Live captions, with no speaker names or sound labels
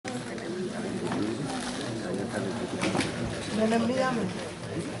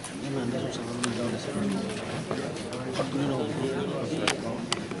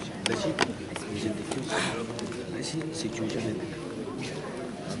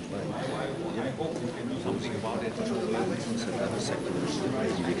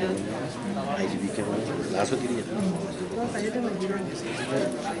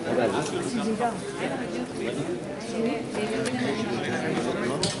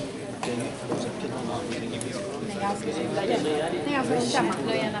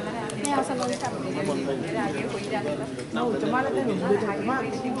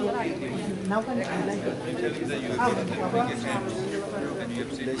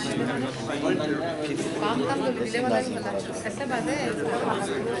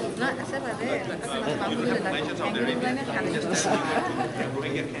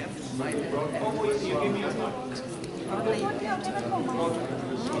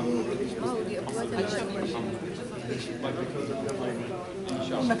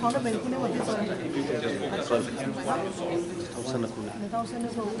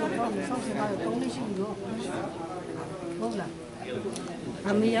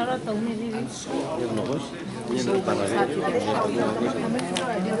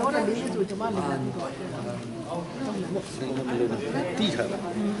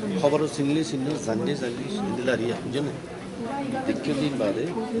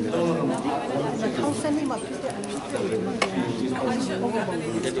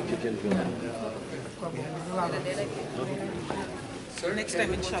So next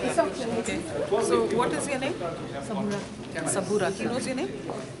time, inshallah. Okay. So what is your name? Sabura. Sabura. He knows your name?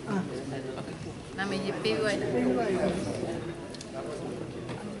 Okay. Name is Pewa.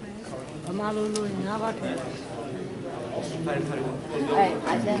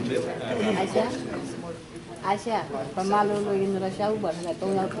 Aisha, Pamalo in Russia, but I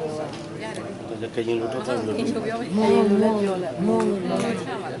don't know.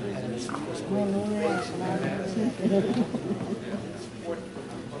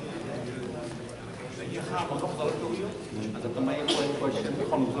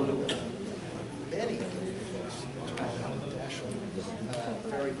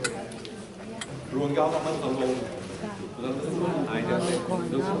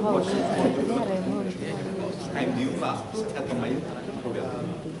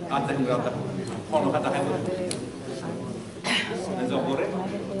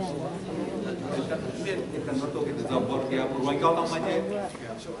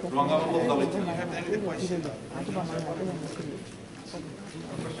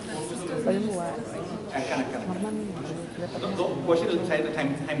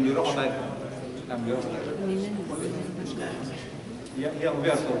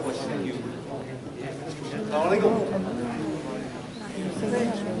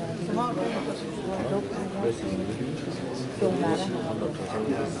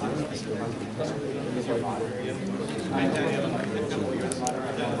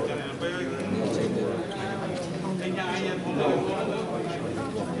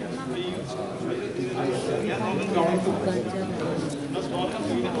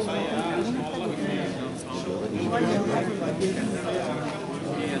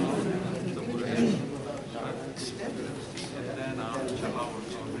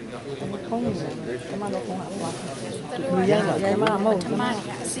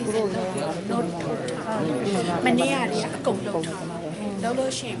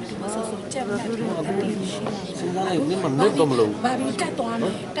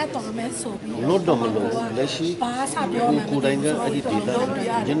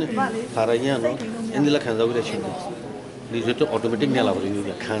 automatic nela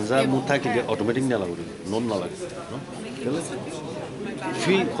khanza muta ke automatic nela non nala no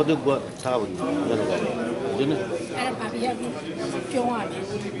feel khode go tha bari jano ba jene era ba biya pyo wa me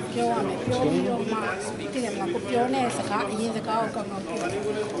pyo ma tine ma ko pyo ne saka yin saka ko ka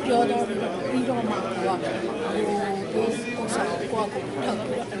pyo do ri do ma ko sa ko thak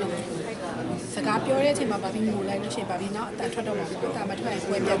saka pyo re chain ma ba bi ngủ lai lo shin ba bi na ta thwat do ma ta ma thwat ai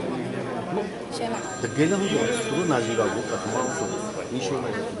kwe pyat maရှင်းလားတကယ်လို့သူတို့နာကြီးတော့ဘုပထမဆုံးဒီရှင်း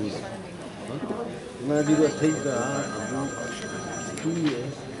လိုက်တယ်သူနာကြီးတော့ထိတ်တာသူရဲ့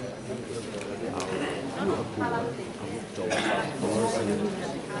သူ့အကူတော့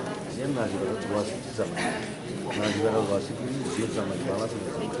ရန်နာကြီးတော့သူကစက်နာကြီးတော့ဝါစီကြီးကျေးဇူးမှပါလားဆို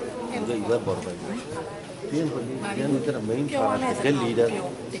တော့ဒီကဘောပဲပြန်ပြန်နေတဲ့ main part ကလီဒါ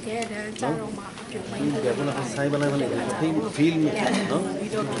တကယ်တမ်းကျတော့မှဒီကကတော့ဆိုင်ဘလာမလေးဒီ feel နော်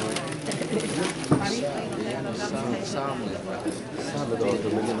Sabe do outro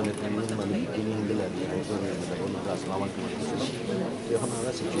meio mane kini hindela di auto ne da ona da salama ko se yo hana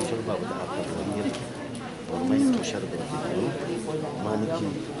da situation ba da apna ni Burmese tushar maniki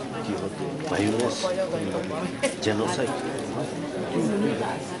ki hote violence genocide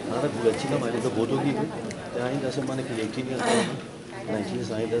ara gulachina mari to bodogi tahi dase maniki 18 years 19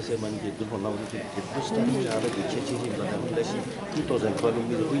 side से मन के तो होना होती है तो start में आधा पीछे चीज़ बता रहा हूँ लेकिन 2012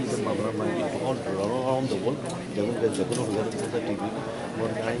 में तो ये मामला मन के ऑल अराउंड द वर्ल्ड जब उनके जगह हो गया तो टीवी और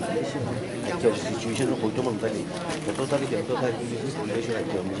कहीं ऐसे एक्चुअल सिचुएशन में कोई तो मानता नहीं तो ताकि रिलेशन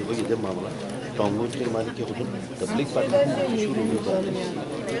एक्चुअल मुझे वो ये मामला टॉन्गो के मान के खुद तबलीग पार्टी शुरू हुई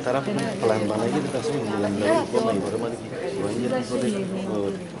तरफ प्लान बनाएंगे तो कैसे को नहीं बड़े मान की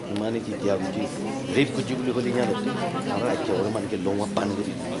मान की क्या मुझे रेप कुछ भी बोली यहाँ हमारा एक्चुअल मान के लोगों पान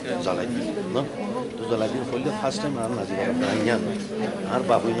करी जलाई ना तो जलाई फुल फर्स्ट टाइम आना नाज़ी वाला यहाँ हर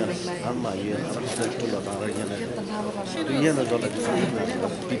बाबू यहाँ हर माँ ये हर स्टेट को लगा रहा यहाँ तो ये ना जलाई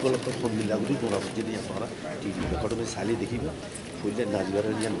पीपल को फोन मिला उसी दूर आप जितने यहाँ हमारा टीवी पे कटो में साली देखी हुआ फुल नाज़ी वाला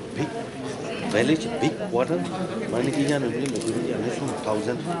यहाँ बिग village big water मान की यहाँ नहीं मिली यहाँ सुन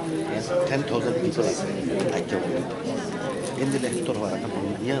 10,000 people actually in the next to हमारा काम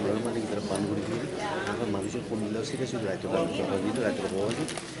यहाँ ना मान की तरफ पान गुड़ी थी अगर मानिश को मिला उसके कैसे राइट होगा जो अभी तो राइट होगा वो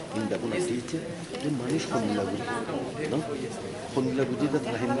इन दबों ने टीचे जो मानिश को मिला गुड़ी ना को मिला गुड़ी तो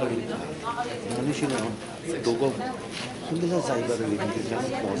रहने गुड़ी मानिश ना तो को मिला जाएगा तो ये भी क्या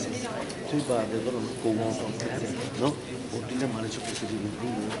प्रोसेस तो बाद में तो को ना वो टीने मानिश को किसी दिन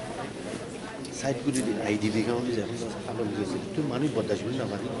साइड को दी आईडीबी का उन्हें जाने का आप लोग जैसे तो मानी बर्दाश्त नहीं ना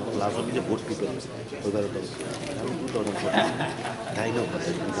मानी लास्ट में जो वोट पीपल हो गया तो हम तो ढाई ना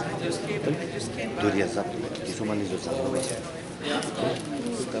दुनिया सब किसी मानी जो सब में है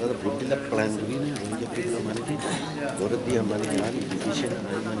तो कारण तो ब्रुटिला प्लान भी नहीं उनके पीपल मानी थी और दी हमारी मानी डिविजन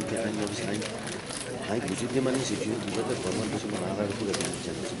हमारी मानी के टाइम में साइन हाई कुछ भी मानी सिचुएशन दूसरे तो गवर्नमेंट से मना रहा है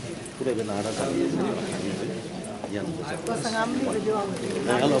पूरे बना रहा था Yan.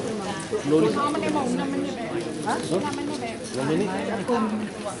 Hello. Slowly. How many?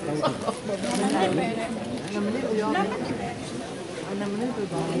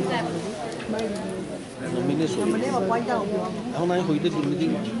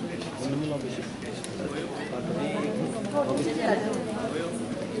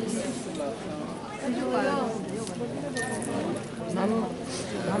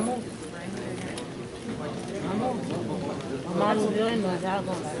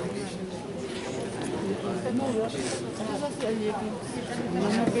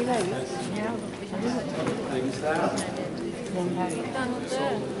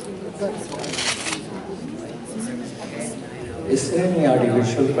 Is there any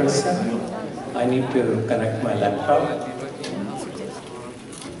audiovisual person? I need to connect my laptop.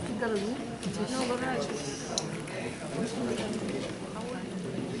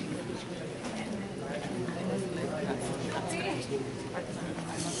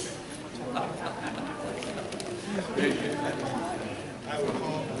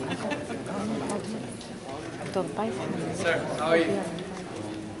 Sir, how are you?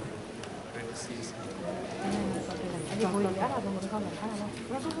 Great to see you, sir.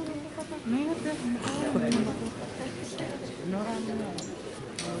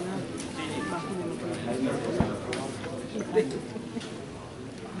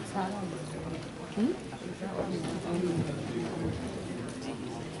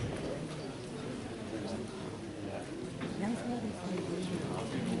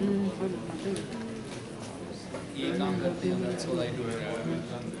 ये काम करते हैं that's all I do.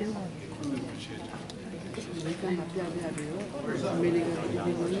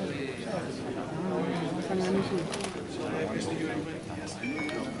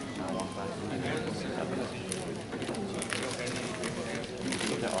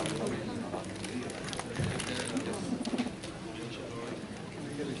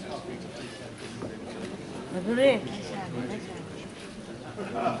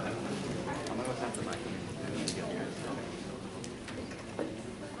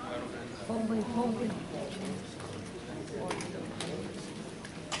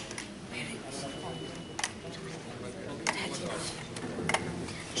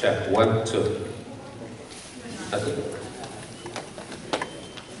 Check 1, 2. That's it.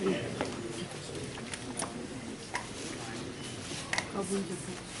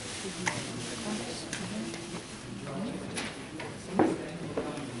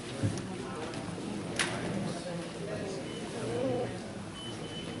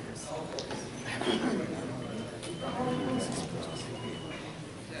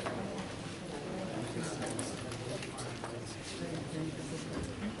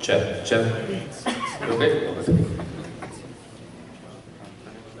 Check. Okay?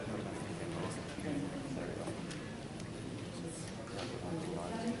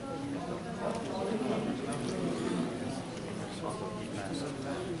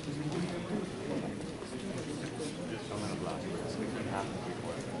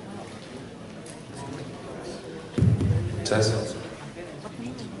 success.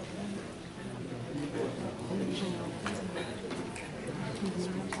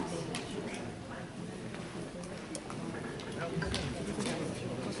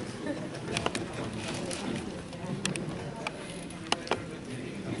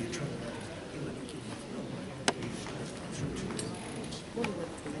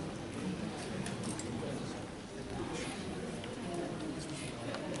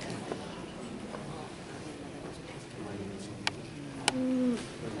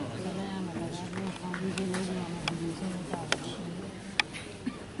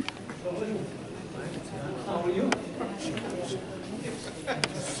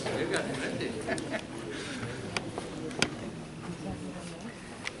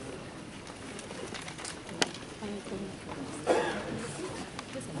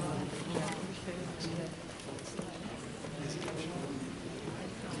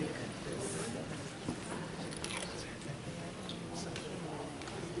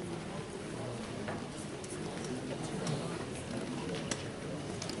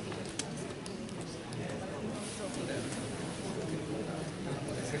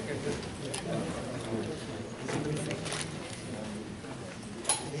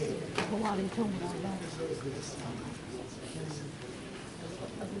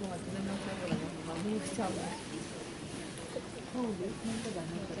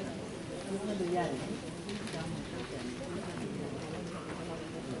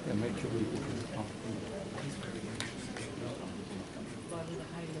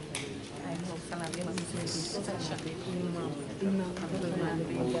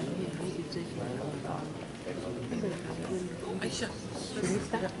 Aisha,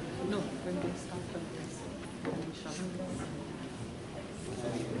 no, when they start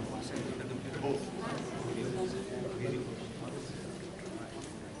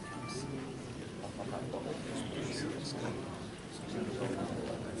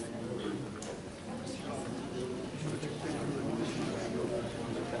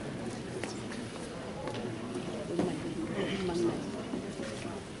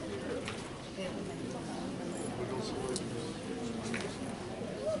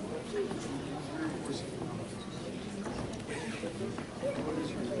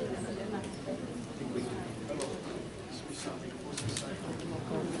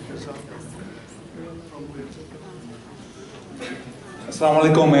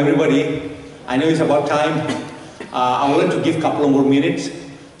Assalamu alaikum, everybody. I know it's about time. I would like to give a couple of more minutes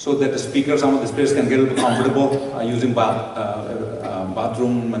so that the speakers, some of the speakers can get a little comfortable using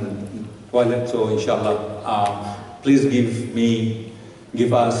bathroom and toilet. So inshallah, please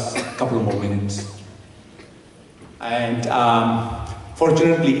give us a couple of more minutes. And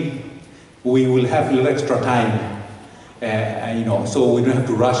fortunately, we will have a little extra time, so we don't have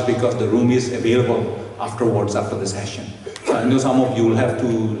to rush because the room is available afterwards after the session. So I know some of you will have to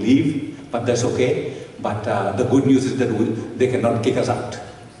leave, but that's okay. But the good news is that they cannot kick us out.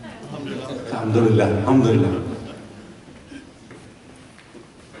 Alhamdulillah. Alhamdulillah.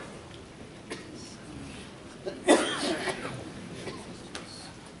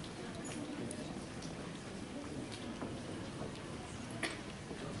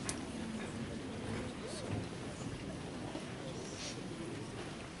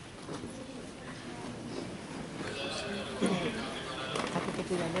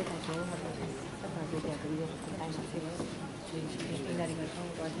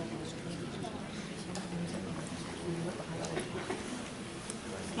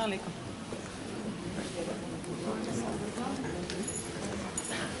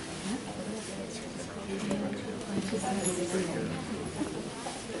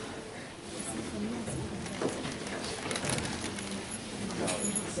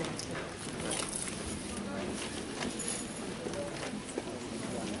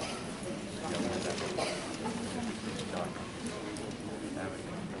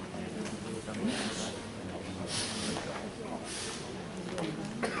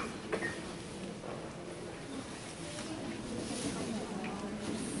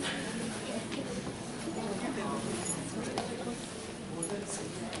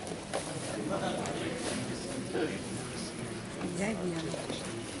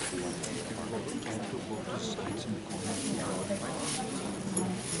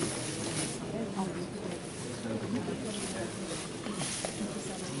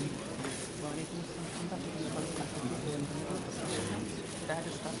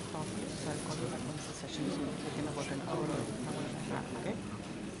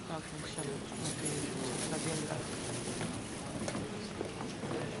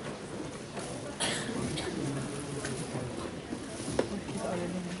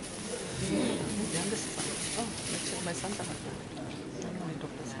 My son.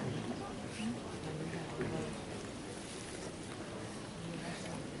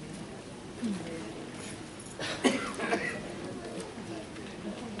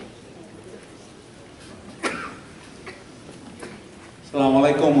 Assalamu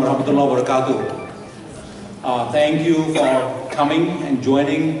alaikum wa rahmatullahi wa barakatuh. Thank you for coming and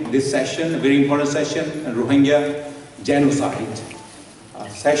joining this session, a very important session, Rohingya genocide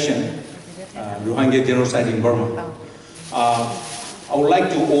session, Rohingya genocide in Burma. I would like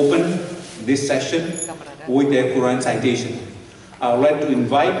to open this session with a Quran citation. I would like to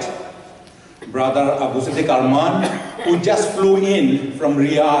invite Brother Abdul who just flew in from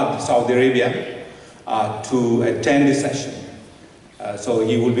Riyadh, Saudi Arabia, to attend this session. So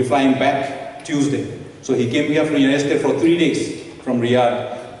he will be flying back Tuesday. So he came here from the United States for 3 days from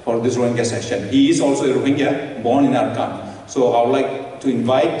Riyadh for this Rohingya session. He is also a Rohingya born in Arkan. So I would like to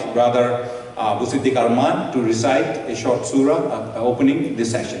invite Brother Abu Siddiq Arman to recite a short surah opening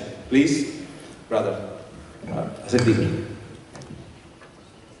this session. Please, Brother Siddiq.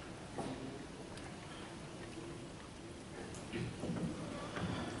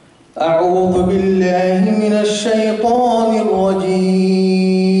 أعوذ بالله من الشيطان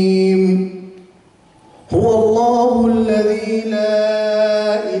الرجيم هو الله الذي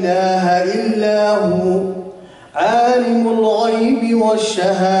لا إله إلا هو عالم الغيب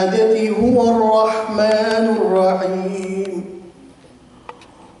والشهادة هو الرحمن الرحيم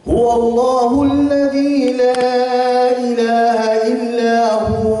هو الله الذي لا إله إلا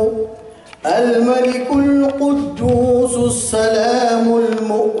هو الملك القدوس السلام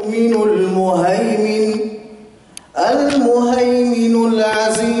المؤمن المهيمن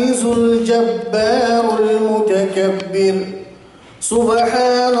العزيز الجبار المتكبر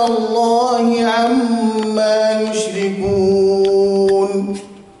سبحان الله عما يشركون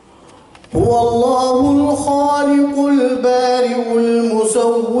هو الله الخالق البارئ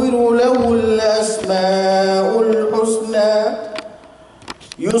المصور له الأسماء الحسنى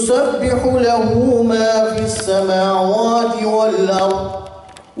يسبح له ما في السماوات والأرض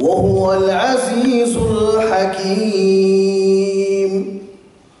وهو العزيز الحكيم.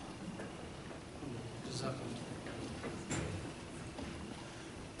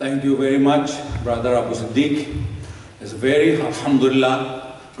 Thank you very much, Brother Abu Siddiq. It's a very, alhamdulillah,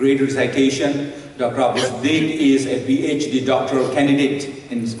 great recitation. Dr. Abu Siddiq is a PhD doctoral candidate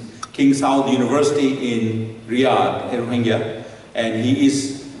in King Saud University in Riyadh, Rohingya. And he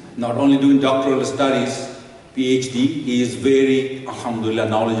is not only doing doctoral studies, PhD, he is very, alhamdulillah,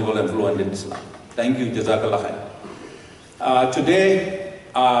 knowledgeable and fluent in Islam. Thank you, Jazakallah khair. Today,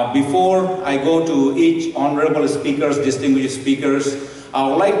 before I go to each honorable speakers, distinguished speakers, I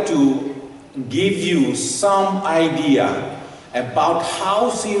would like to give you some idea about how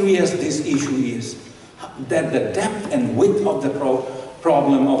serious this issue is, that the depth and width of the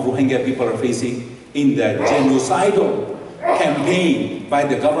problem of Rohingya people are facing in the genocidal campaign by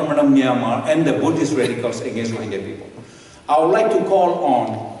the government of Myanmar and the Buddhist radicals against Rohingya people. I would like to call on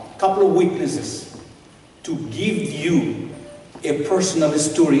a couple of witnesses to give you a personal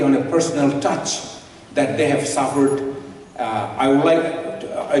story on a personal touch that they have suffered. I would like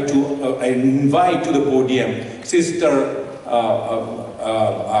to invite to the podium Sister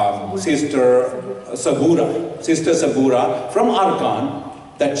Sabura from Arkan,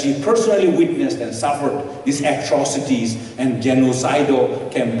 that she personally witnessed and suffered these atrocities and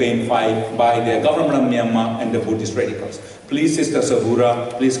genocidal campaign fight by the government of Myanmar and the Buddhist radicals. Please, Sister Sabura,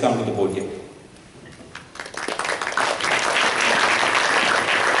 please come to the podium.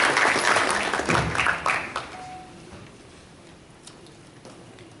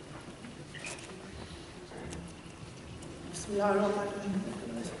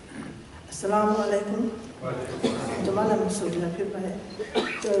 Assalamu alaikum. Jamala Muslim फिर मैं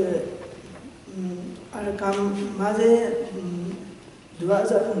तो अरकाम माजे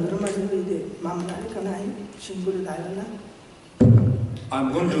 2015 में जो मामला करना है शिंगुल दायरा. I'm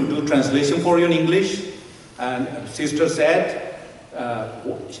going to do translation for you in English, and Sister said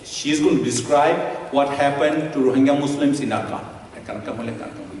she is going to describe what happened to Rohingya Muslims in Arkan.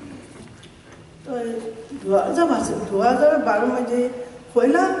 तो 2012 में जो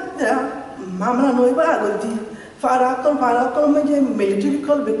पहला मामला नोई बड़ा गलती फारातों में जो मिलिट्री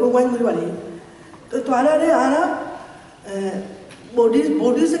कॉल बेको वाइन वाली तो तुम्हारा रे आना बॉडी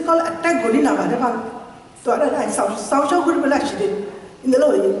से कॉल अटैक गोली ना मारे पान तुम्हारा रे साउथ गुड बेला छिदे इन लो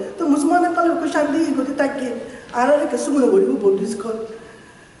ये तो मुसलमान कॉल को शादी गोली तक के आना रे कसुम गोली को बॉडी से कॉल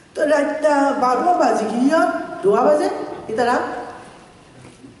तो रात 12 बजे की या 2 बजे इधर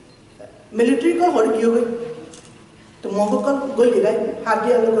मिलिट्री कॉल हो रही है तो मोको कॉल गोली गई हाथ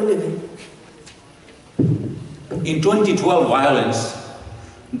दिया गोली गई. In 2012 violence,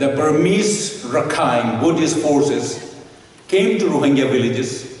 the Burmese Rakhine Buddhist forces came to Rohingya villages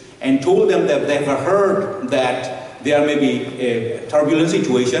and told them that they have heard that there may be a turbulent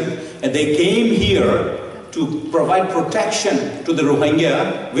situation, and they came here to provide protection to the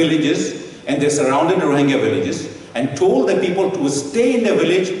Rohingya villages, and they surrounded the Rohingya villages and told the people to stay in the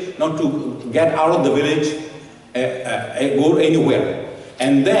village, not to get out of the village, go anywhere.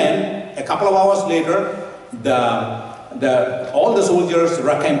 And then a couple of hours later, all the soldiers,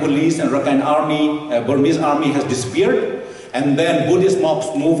 Rakhine police and Rakhine army, Burmese army has disappeared, and then Buddhist mobs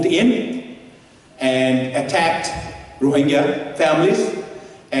moved in and attacked Rohingya families,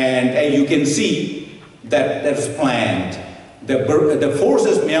 and you can see that that was planned. The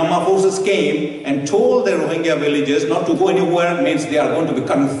forces, Myanmar forces came and told the Rohingya villagers not to go anywhere, means they are going to be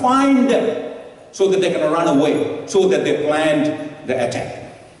confined so that they can run away, so that they planned the attack.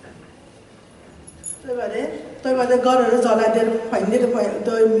 tôi vào đây gọi rồi giờ lại đến phải như vậy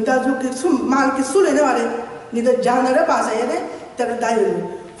tôi mình ta giúp cái sum mal cái sum này vậy như thế giang này pass है đấy तेरे दाई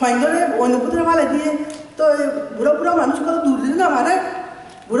phải người đấy ông bố tôi वाले दिए tôi बुरा बुरा मानुष का दूर दिन ना मारे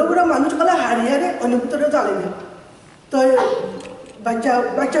बुरा बुरा मानुष का हारिया đấy ông bố tôi जाले दे तो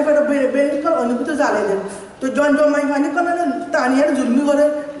बच्चा पर बेल का ông bố tôi जाले दे तो जॉन जो मैं माने का ना तानिया जुल्मी करे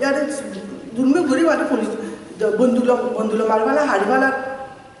यार जुल्मी घुरी वाले पुलिस बंदूला मार वाला हारी वाला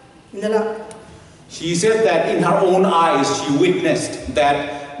इनला. She said that in her own eyes she witnessed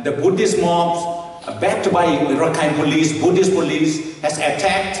that the Buddhist mobs, backed by Rakhine police, Buddhist police, has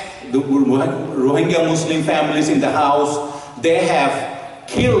attacked the Rohingya Muslim families in the house. They have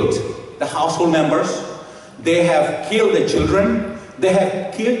killed the household members. They have killed the children. They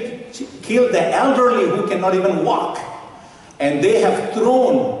have killed the elderly who cannot even walk. And they have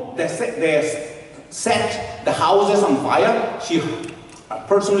thrown, they set the houses on fire. She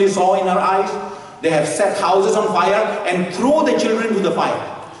personally saw in her eyes. They have set houses on fire and throw the children to the fire.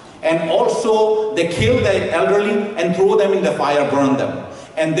 And also they kill the elderly and throw them in the fire, burn them.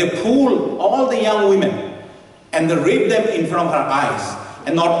 And they pull all the young women and they rape them in front of her eyes.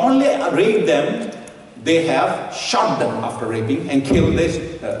 And not only rape them, they have shot them after raping and killed these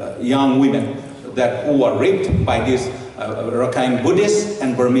young women who are raped by these Rakhine Buddhist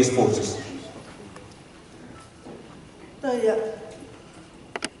and Burmese forces.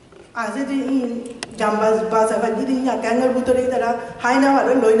 आज ये जंबाज बाज़ है जिधर यहाँ कैंगर बुतरे इधर high ना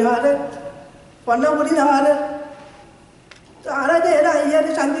वाले लोई ना वाले पन्ना बुरी ना वाले तो आरा दे ना यार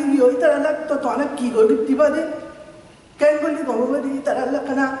शांति की हो इधर अलग तो आना की गोली तिबा दे कैंगर ली गोमो बदी इधर अलग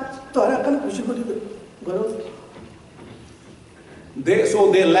करना तो आरा करना खुशी गोली करो.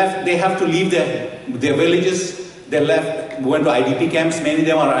 So they left. They have to leave their villages. They left, went to IDP camps. Many of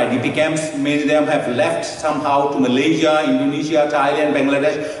them are IDP camps. Many of them have left somehow to Malaysia, Indonesia, Thailand,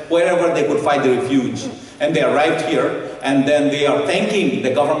 Bangladesh, wherever they could find the refuge. And they arrived here, and then they are thanking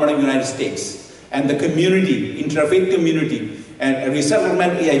the government of the United States and the community, interfaith community, and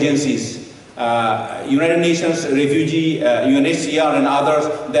resettlement agencies, United Nations Refugee, UNHCR and others,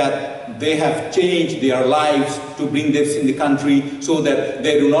 that they have changed their lives to bring this in the country so that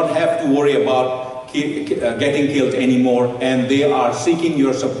they do not have to worry about getting killed anymore, and they are seeking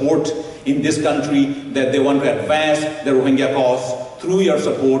your support in this country, that they want to advance the Rohingya cause through your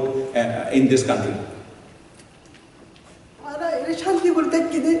support in this country.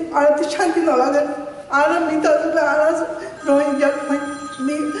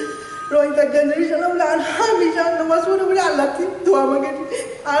 Rohingya generation of land, Hamisha, the Masura, Alati, Duamagati,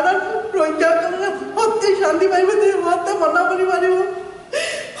 Ara, Rohingya, Hot the Shanti, my mother, what the Manapari Varibu,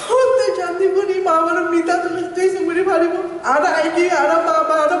 Hot the Shanti Puri, Mama, Mita, the station, Varibu, Ara, I give Ara,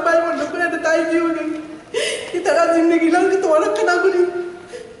 Baba, Ara, Bible, look at the time you again. It has in the Gilan, the Tora Kanaburi.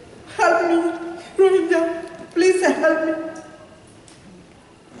 Help me, Rohingya, please help me.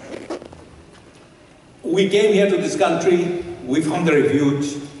 We came here to this country, we found the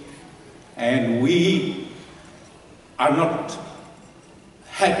refuge. And we are not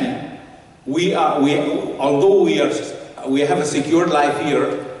happy. Although we have a secured life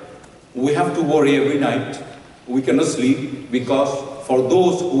here, we have to worry every night. We cannot sleep because for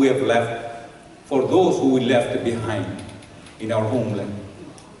those who have left, for those who we left behind in our homeland,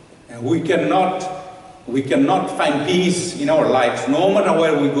 and we cannot find peace in our lives. No matter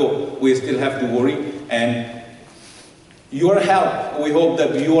where we go, we still have to worry. And your help, we hope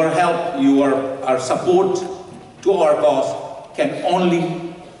that your help, our support to our cause can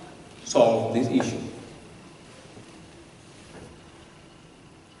only solve this issue.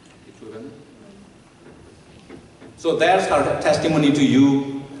 So that's our testimony to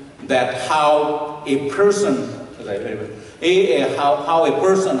you, that how a person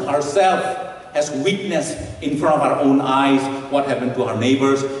herself has witnessed in front of our own eyes what happened to our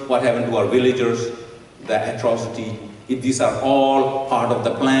neighbors, what happened to our villagers, the atrocity. These are all part of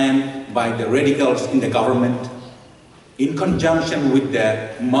the plan by the radicals in the government, in conjunction with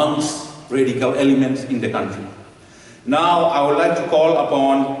the monks radical elements in the country. Now I would like to call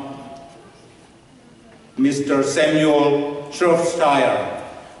upon Mr. Samuel Shropshire,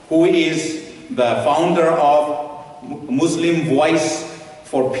 who is the founder of Muslim Voice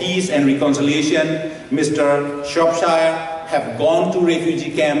for Peace and Reconciliation. Mr. Shropshire have gone to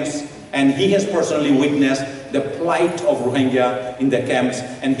refugee camps and he has personally witnessed the plight of Rohingya in the camps,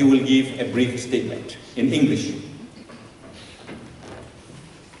 and he will give a brief statement in English.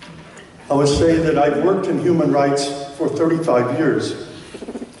 I would say that I've worked in human rights for 35 years.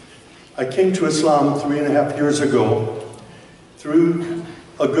 I came to Islam 3.5 years ago through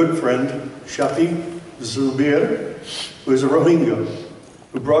a good friend, Shafiq Zubair, who is a Rohingya,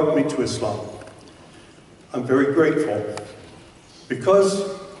 who brought me to Islam. I'm very grateful. Because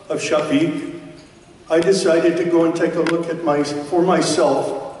of Shafiq, I decided to go and take a look at for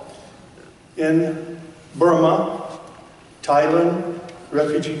myself in Burma, Thailand,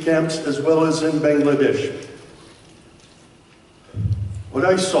 refugee camps, as well as in Bangladesh. What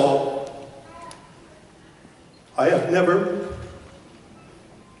I saw, I have never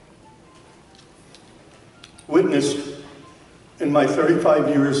witnessed in my 35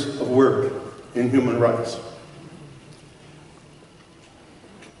 years of work in human rights.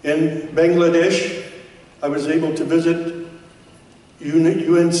 In Bangladesh, I was able to visit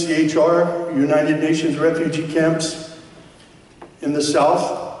UNCHR, United Nations refugee camps in the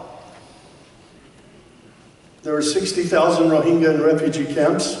south. There are 60,000 Rohingya in refugee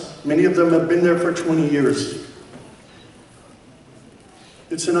camps. Many of them have been there for 20 years.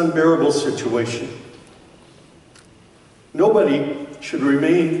 It's an unbearable situation. Nobody should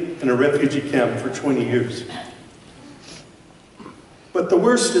remain in a refugee camp for 20 years. But the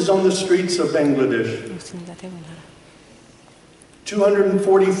worst is on the streets of Bangladesh.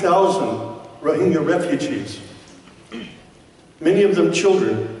 240,000 Rohingya refugees, many of them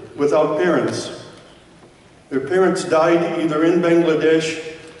children without parents. Their parents died either in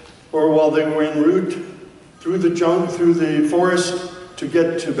Bangladesh or while they were en route through the jungle, through the forest to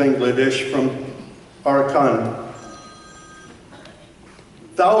get to Bangladesh from Arakan.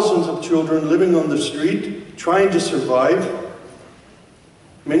 Thousands of children living on the street, trying to survive,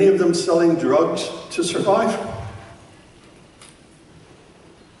 many of them selling drugs to survive.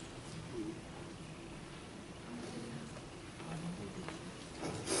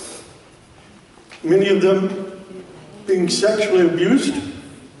 Many of them being sexually abused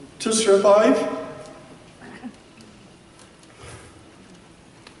to survive.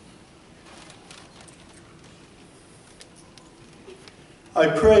 I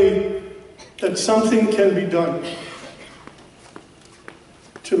pray that something can be done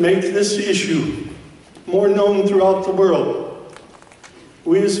to make this issue more known throughout the world.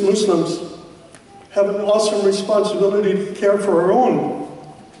 We as Muslims have an awesome responsibility to care for our own.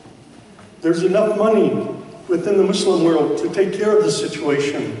 There's enough money within the Muslim world to take care of the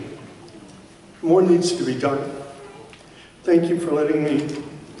situation. More needs to be done. Thank you for letting me.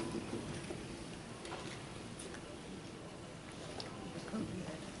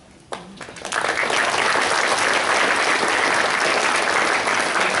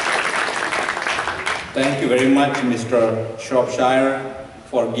 Thank you very much, Mr. Shropshire,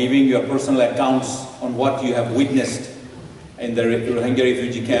 for giving your personal accounts on what you have witnessed in the Rohingya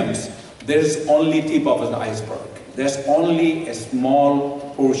refugee camps. There is only tip of an iceberg. There's only a small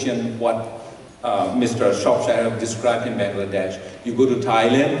portion what Mr. Shropshire have described in Bangladesh. You go to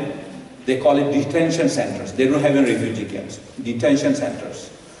Thailand, they call it detention centers. They don't have any refugee camps. Detention centers.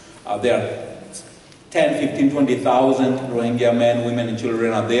 There are 10, 15, 20,000 Rohingya men, women and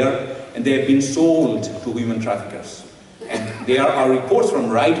children are there, and they have been sold to human traffickers. And there are reports from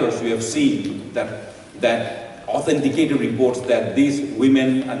writers we have seen that authenticated reports that these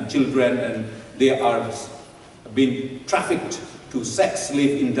women and children, and they are being trafficked to sex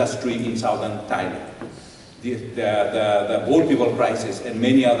slave industry in southern Thailand. The old people crisis and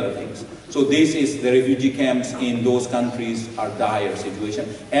many other things. So this is the refugee camps in those countries are dire situation.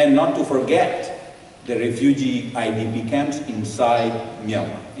 And not to forget the refugee IDP camps inside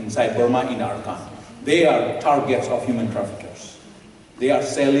Myanmar, inside Burma, in Arakan. They are targets of human traffickers. They are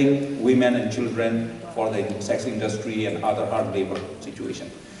selling women and children for the sex industry and other hard labor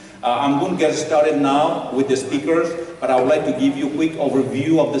situation. I'm going to get started now with the speakers, but I would like to give you a quick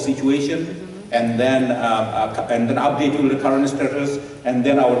overview of the situation and then update you with the current status, and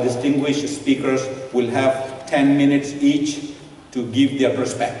then our distinguished speakers will have 10 minutes each to give their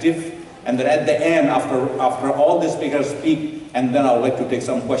perspective. And then at the end, after all the speakers speak, and then I would like to take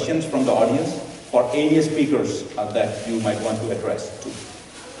some questions from the audience for any speakers that you might want to address too.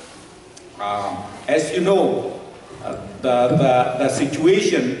 As you know, the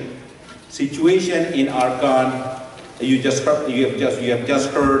situation situation in Arakan, you have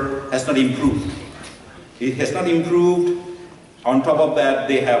just heard, has not improved. It has not improved. On top of that,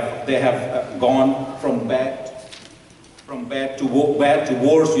 they have gone from bad to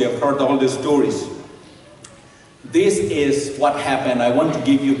worse. You have heard all the stories. This is what happened. I want to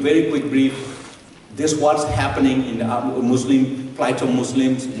give you a very quick brief. This what's happening in the Muslim plight of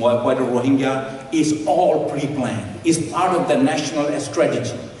Muslims, plight of Rohingya, is all pre-planned. It's part of the national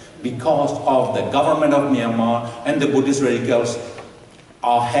strategy because of the government of Myanmar and the Buddhist radicals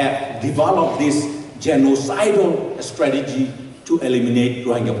have developed this genocidal strategy to eliminate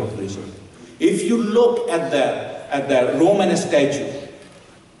Rohingya population. If you look at the Roman statute,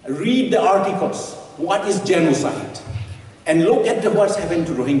 read the articles, what is genocide, and look at what's happened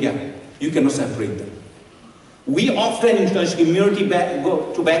to Rohingya, you cannot separate them. We often, international community,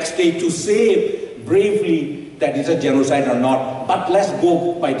 go to backstage to say bravely that it's a genocide or not, but let's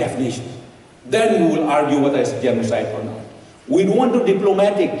go by definition. Then we will argue whether it's genocide or not. We don't want to be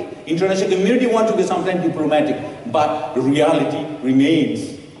diplomatic. International community wants to be sometimes diplomatic, but the reality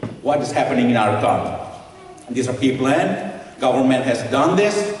remains what is happening in our country. These are pre-planned. Government has done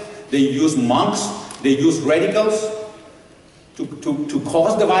this. They use monks, they use radicals to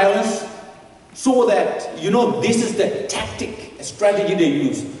cause the violence, so that, you know, this is the tactic, strategy they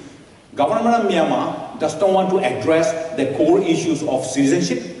use. Government of Myanmar does not want to address the core issues of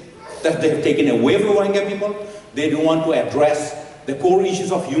citizenship that they have taken away from Rohingya people. They don't want to address the core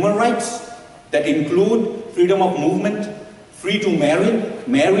issues of human rights that include freedom of movement, free to marry,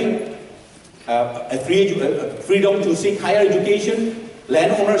 freedom to seek higher education,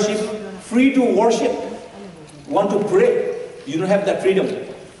 land ownership, free to worship, want to pray. You don't have that freedom.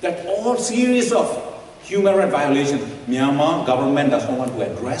 That all series of human rights violations. Myanmar government does not want to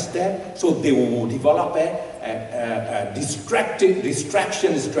address that, so they will develop a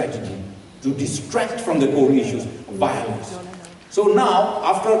distraction strategy to distract from the core issues of violence. So now,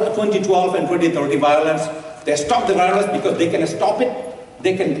 after the 2012 and 2030 violence, they stop the violence because they can stop it.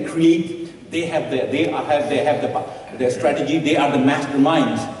 They can create. They have the strategy. They are the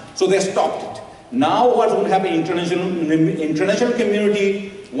masterminds. So they stopped it. Now, what will happen? International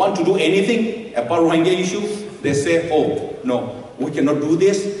community want to do anything about Rohingya issue? They say, oh no, we cannot do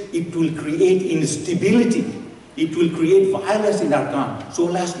this. It will create instability. It will create violence in our country. So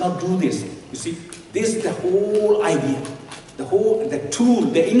let's not do this. You see, this is the whole idea. The tool,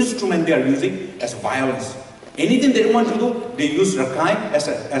 the instrument they are using as violence. Anything they don't want to do, they use Rakhine as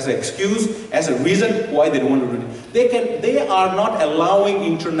an excuse, as a reason why they don't want to do it. They are not allowing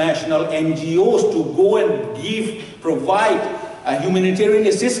international NGOs to go and provide humanitarian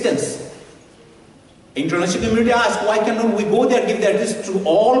assistance. International community asks, why cannot we go there, give that assistance to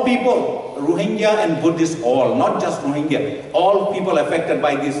all people, Rohingya and Buddhists, all, not just Rohingya, all people affected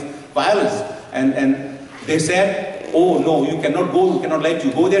by this violence. And they said, oh no, you cannot go, we cannot let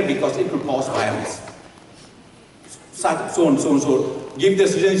you go there because it will cause violence. So on, so on, so. Give the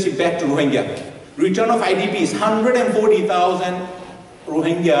citizenship back to Rohingya. Return of IDPs, 140,000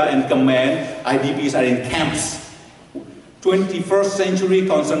 Rohingya and Khmer IDPs are in camps. 21st century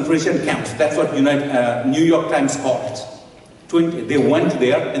concentration camps. That's what New York Times called it. They went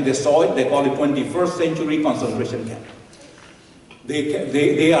there and they saw it. They call it 21st century concentration camp.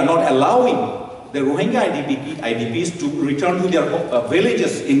 They are not allowing the Rohingya IDPs to return to their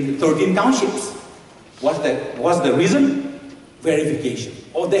villages in 13 townships. What's the reason? Verification.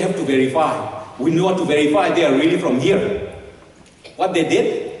 Or they have to verify. We know how to verify they are really from here. What they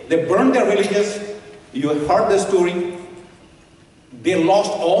did, they burned their villages. You heard the story. They lost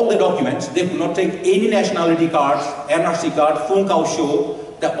all the documents. They could not take any nationality cards, NRC card, phone call show.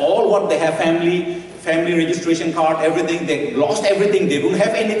 All what they have, family registration card, everything. They lost everything. They don't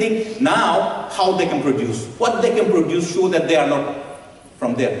have anything. Now, how they can produce? What they can produce show that they are not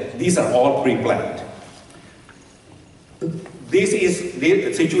from there. These are all pre-planned. The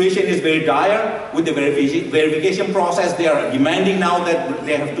situation is very dire with the verification process. They are demanding now that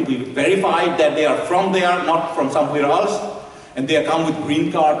they have to be verified that they are from there, not from somewhere else. And they come with green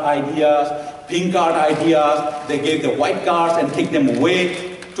card ideas, pink card ideas. They gave the white cards and took them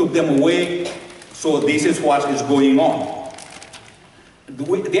away. So this is what is going on.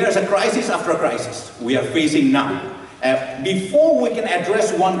 There is a crisis after a crisis we are facing now. Before we can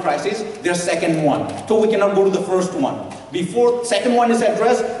address one crisis, there's a second one. So we cannot go to the first one. Before second one is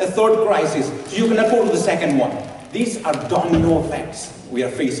addressed, a third crisis. So you cannot go to the second one. These are domino effects we are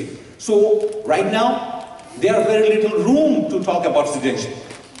facing. So right now, there is very little room to talk about citizenship.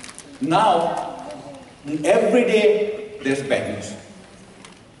 Now, every day there's bad news.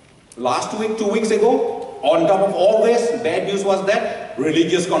 Last week, 2 weeks ago, on top of all this, bad news was that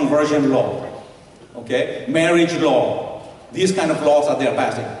religious conversion law, okay, marriage law. These kind of laws are they are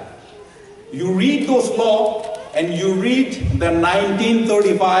passing. You read those laws and you read the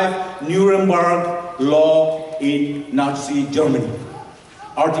 1935 Nuremberg law in Nazi Germany.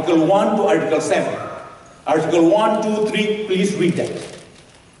 Article 1 to Article 7. Article 1, 2, 3, please read that.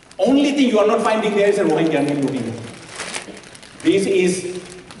 Only thing you are not finding there is a Rohingya named Rohingya. This is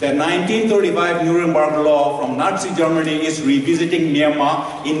the 1935 Nuremberg law from Nazi Germany is revisiting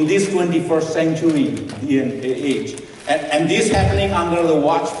Myanmar in this 21st century age. And this happening under the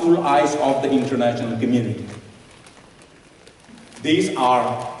watchful eyes of the international community. These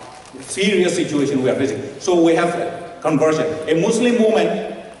are serious situations we are facing. So we have conversion. A Muslim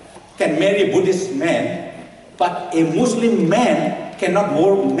woman can marry a Buddhist man, but a Muslim man cannot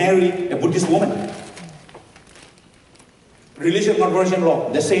marry a Buddhist woman. Religious conversion law,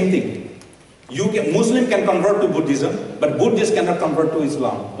 the same thing. Muslim can convert to Buddhism, but Buddhist cannot convert to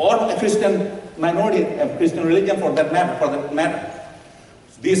Islam or a Christian minority, a Christian religion for that matter.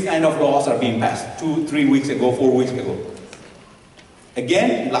 These kind of laws are being passed 2, 3 weeks ago, 4 weeks ago.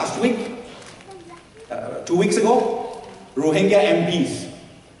 Again, last week, 2 weeks ago, Rohingya MPs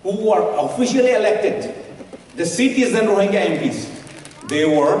who were officially elected, the citizen Rohingya MPs, they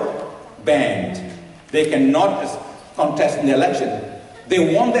were banned. They cannot contest in the election.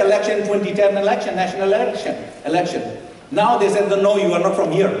 They won the election, 2010 election, national election. Now they said, no, you are not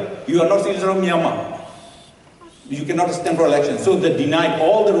from here. You are not citizen of Myanmar. You cannot stand for election. So they denied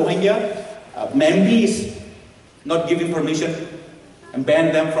all the Rohingya MPs, not giving permission, and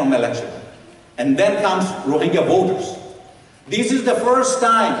banned them from election. And then comes Rohingya voters. This is the first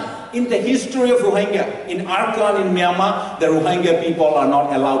time in the history of Rohingya, in Arkan, in Myanmar, the Rohingya people are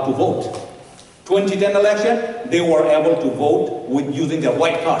not allowed to vote. 2010 election, they were able to vote with using their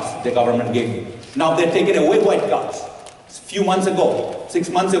white cards the government gave them. Now they're taking away white cards. A few months ago, 6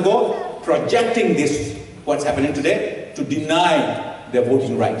 months ago, projecting this, what's happening today, to deny their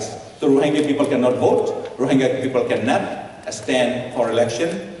voting rights. So Rohingya people cannot vote, Rohingya people cannot stand for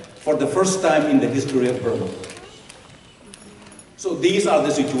election for the first time in the history of Burma. So these are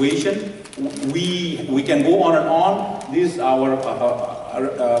the situation. We can go on and on. These our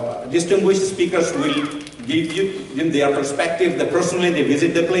distinguished speakers will give you in their perspective. Personally, they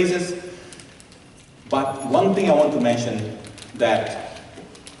visit the places. But one thing I want to mention that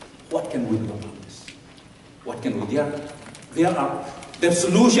what can we do about this? What can we do? The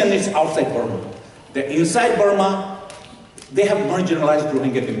solution is outside Burma. Inside Burma, they have marginalized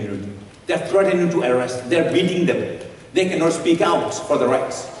Rohingya community. They're threatening to arrest. They're beating them. They cannot speak out for the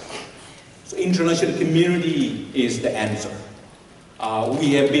rights. So international community is the answer.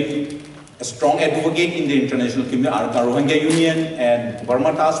 We have been a strong advocate in the international community. Our Rohingya Union and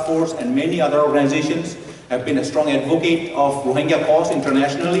Burma Task Force and many other organizations have been a strong advocate of Rohingya cause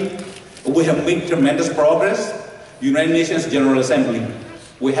internationally. We have made tremendous progress. United Nations General Assembly,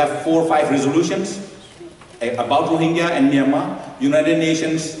 we have 4 or 5 resolutions about Rohingya and Myanmar. United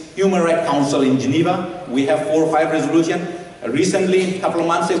Nations Human Rights Council in Geneva, we have 4 or 5 resolutions. Recently, a couple of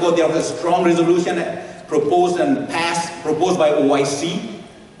months ago, there was a strong resolution proposed by OIC,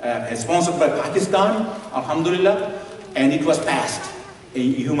 sponsored by Pakistan, alhamdulillah, and it was passed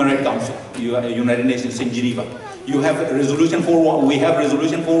in Human Rights Council, United Nations in Geneva. You have resolution 418, we have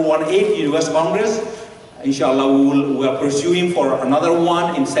resolution 418 in US Congress. Inshallah, we are pursuing for another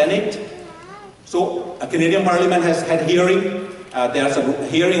one in Senate. So, a Canadian Parliament has had hearing. There's a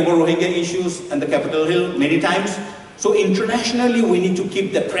hearing over Rohingya issues on the Capitol Hill many times. So internationally, we need to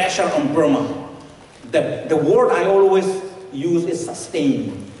keep the pressure on Burma. The word I always use is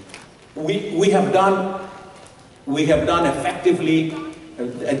sustain. We have done effectively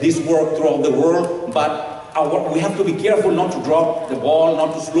this work throughout the world, but we have to be careful not to drop the ball,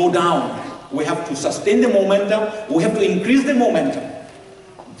 not to slow down. We have to sustain the momentum. We have to increase the momentum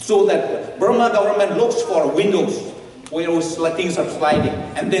so that Burma government looks for windows where things are sliding,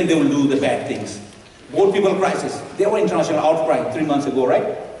 and then they will do the bad things. Boat people crisis, there were international outcry 3 months ago,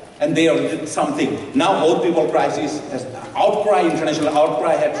 right? And they did something. Now boat people crisis, international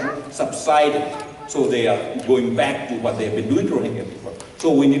outcry had subsided. So they are going back to what they have been doing to Rohingya people.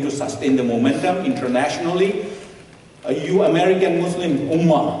 So we need to sustain the momentum internationally. You American Muslim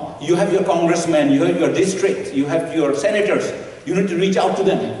Ummah, you have your congressmen, you have your district, you have your senators. You need to reach out to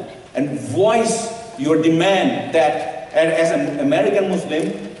them and voice your demand that as an American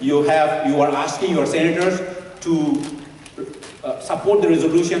Muslim, you are asking your senators to support the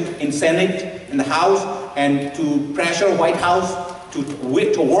resolution in Senate, in the House, and to pressure White House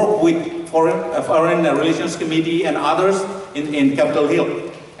to work with Foreign Relations Committee and others in Capitol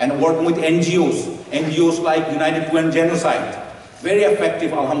Hill, and work with NGOs like United to End Genocide, very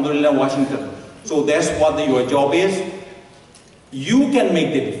effective, alhamdulillah, Washington. So that's what your job is. You can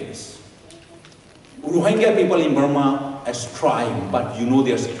make the difference. Rohingya people in Burma are trying, but you know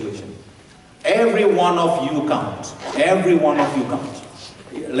their situation. Every one of you counts. Every one of you counts,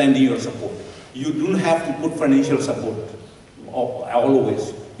 lending your support. You don't have to put financial support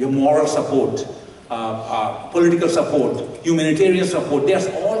always. Your moral support, political support, humanitarian support. There's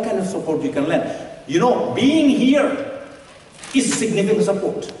all kind of support you can lend. You know, being here is significant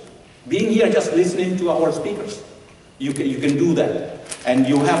support. Being here, just listening to our speakers, you can do that. And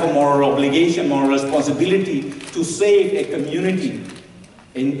you have a moral obligation, moral responsibility to save a community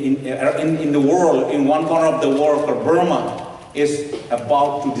in the world, in one corner of the world, where Burma is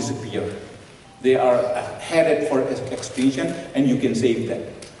about to disappear. They are headed for extinction, and you can save them.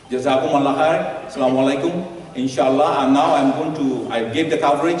 Jazakumullah khair. Assalamu alaikum. Inshallah. And now I gave the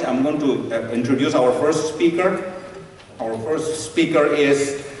coverage. I'm going to introduce our first speaker. Our first speaker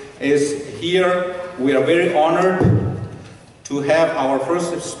is here. We are very honored to have our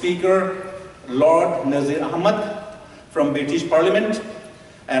first speaker, Lord Nazir Ahmed from British Parliament.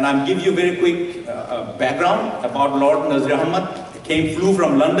 And I'm give you very quick background about Lord Nazir Ahmed. He flew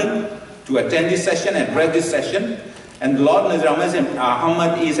from London to attend this session and address this session. And Lord Nazir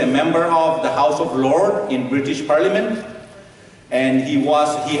Ahmed is a member of the House of Lords in British Parliament. And he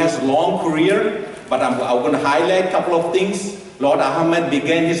has a long career, but I'm going to highlight a couple of things. Lord Ahmed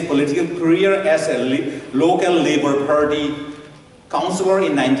began his political career as a local Labour Party councillor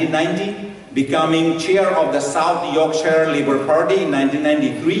in 1990, becoming chair of the South Yorkshire Labour Party in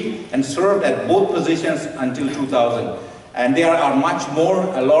 1993, and served at both positions until 2000. And there are much more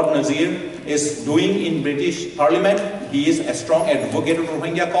Lord Nazir is doing in British Parliament. He is a strong advocate of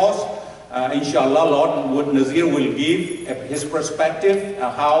Rohingya cause. Inshallah, Lord Nazir will give his perspective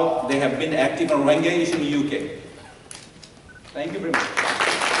how they have been active on Rohingya issues in the UK. Thank you very much.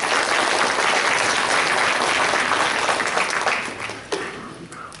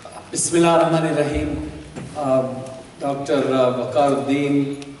 Bismillah ar-Rahman ar-Rahim. Dr.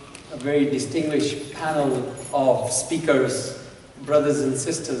 Waqaruddin, a very distinguished panel of speakers, brothers and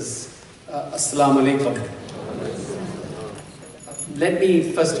sisters, Assalamu alaikum. Let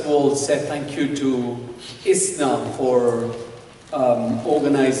me first of all say thank you to ISNA for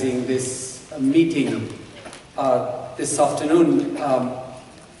organizing this meeting this afternoon.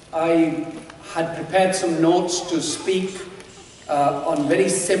 I had prepared some notes to speak on very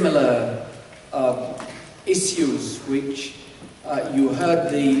similar issues which you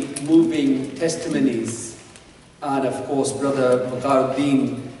heard the moving testimonies, and of course Brother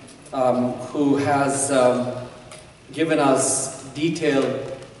Waqaruddin who has given us detail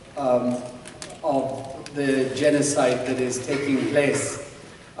of the genocide that is taking place.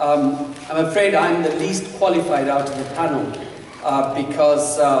 I'm afraid I'm the least qualified out of the panel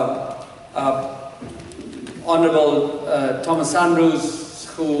because Honorable Thomas Andrews,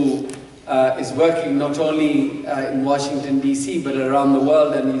 who is working not only in Washington DC but around the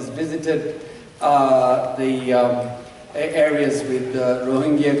world, and he's visited the areas with the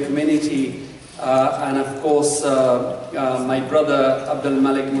Rohingya community, and of course my brother Abdul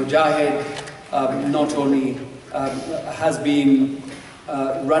Malik Mujahid not only has been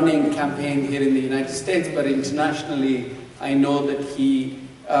running campaign here in the United States, but internationally I know that he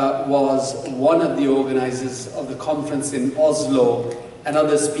was one of the organizers of the conference in Oslo, and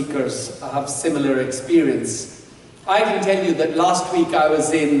other speakers have similar experience. I can tell you that last week I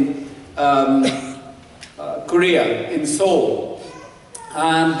was in Korea, in Seoul,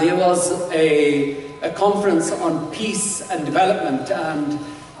 and there was a conference on peace and development, and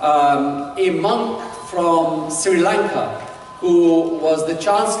a monk from Sri Lanka, who was the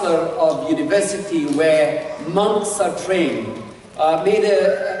chancellor of university where monks are trained, made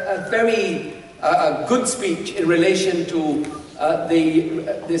a very good speech in relation to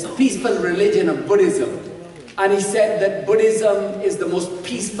this peaceful religion of Buddhism. And he said that Buddhism is the most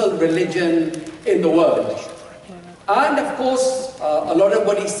peaceful religion in the world. And of course, a lot of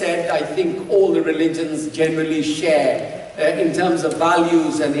what he said, I think all the religions generally share in terms of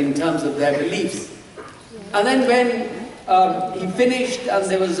values and in terms of their beliefs. And then when he finished and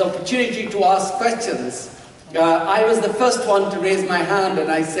there was opportunity to ask questions, I was the first one to raise my hand,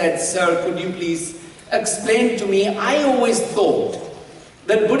 and I said, "Sir, could you please explain to me, I always thought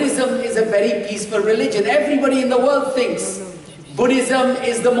that Buddhism is a very peaceful religion. Everybody in the world thinks Buddhism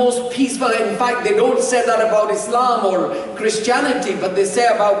is the most peaceful. In fact, they don't say that about Islam or Christianity, but they say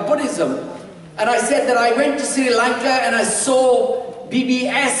about Buddhism." And I said that I went to Sri Lanka and I saw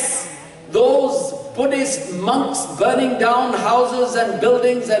BBS, those Buddhist monks burning down houses and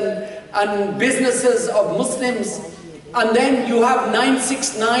buildings and businesses of Muslims. And then you have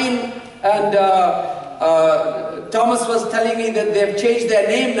 969, and Thomas was telling me that they've changed their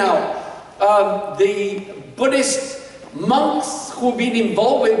name now. The Buddhist monks who've been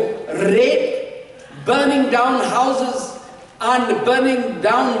involved with rape, burning down houses, and burning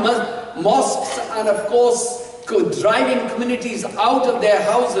down mosques, and of course driving communities out of their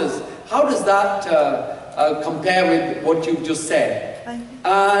houses. How does that compare with what you've just said?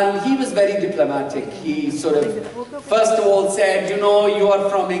 And he was very diplomatic. He sort of, first of all said, you know, you are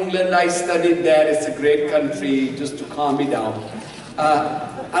from England, I studied there, it's a great country, just to calm me down.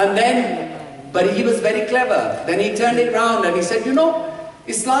 And then, but he was very clever. Then he turned it around and he said, you know,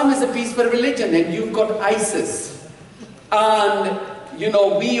 Islam is a peaceful religion and you've got ISIS. And, you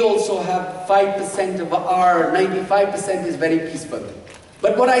know, we also have 5% of our 95% is very peaceful.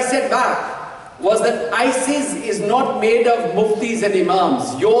 But what I said back was that ISIS is not made of muftis and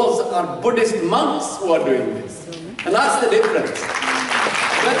imams. Yours are Buddhist monks who are doing this. And that's the difference.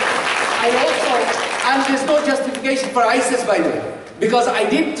 But I also, and there's no justification for ISIS, by the way, because I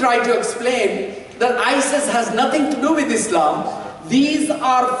did try to explain that ISIS has nothing to do with Islam. These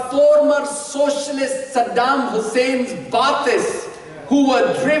are former socialist Saddam Hussein's Baathists who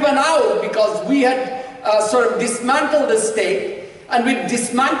were driven out because we had sort of dismantled the state. And we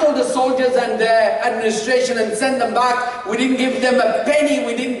dismantled the soldiers and their administration and sent them back. We didn't give them a penny,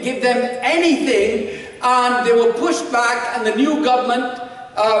 we didn't give them anything. And they were pushed back, and the new government,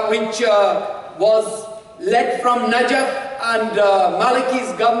 which was led from Najaf and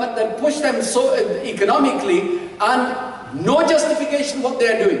Malik's government, that pushed them so economically, and no justification what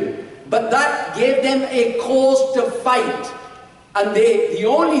they're doing. But that gave them a cause to fight. And the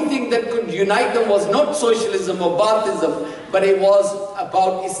only thing that could unite them was not socialism or Baathism, but it was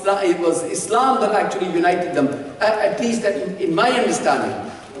about Islam. It was Islam that actually united them, at least in my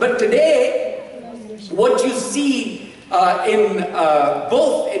understanding. But today, what you see both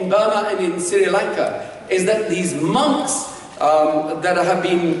in Burma and in Sri Lanka is that these monks that have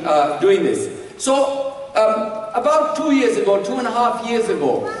been doing this. So about 2 years ago, 2.5 years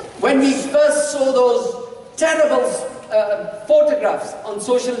ago, when we first saw those terrible photographs on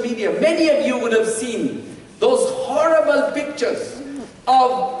social media, many of you would have seen those horrible pictures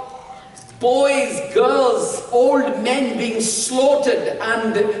of boys, girls, old men being slaughtered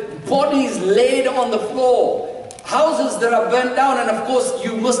and bodies laid on the floor, houses that are burnt down. And of course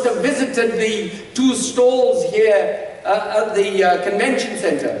you must have visited the 2 stalls here at the convention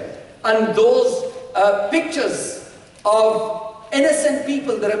center, and those pictures of innocent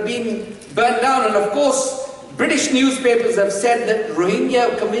people that have been burnt down. And of course British newspapers have said that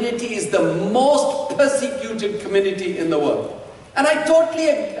Rohingya community is the most persecuted community in the world. And I totally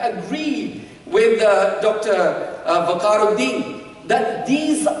agree with Dr. Vakaruddin that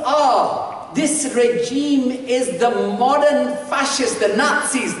this regime is the modern fascists, the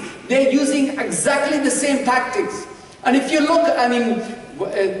Nazis. They're using exactly the same tactics. And if you look, I mean,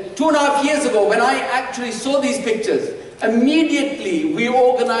 2.5 years ago when I actually saw these pictures, immediately we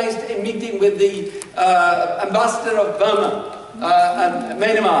organized a meeting with the ambassador of Burma and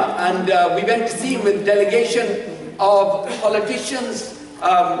Myanmar, and we went to see him with a delegation of politicians,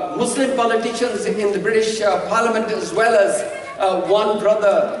 Muslim politicians in the British Parliament, as well as one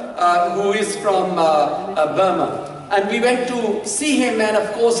brother who is from Burma. And we went to see him, and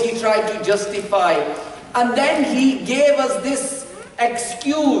of course he tried to justify. And then he gave us this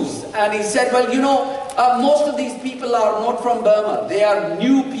excuse, and he said, well, you know, most of these people are not from Burma. They are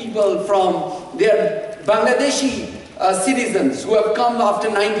new people they are Bangladeshi citizens who have come after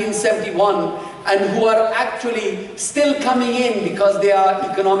 1971 and who are actually still coming in because they are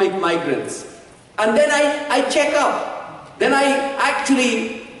economic migrants. And then I check up. Then I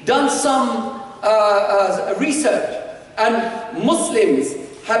actually done some research, and Muslims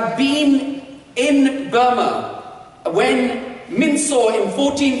have been in Burma when Minso in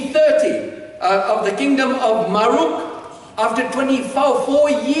 1430 of the kingdom of Maruk, after 24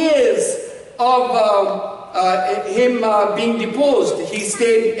 years of him being deposed, he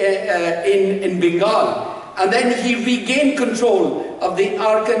stayed in Bengal, and then he regained control of the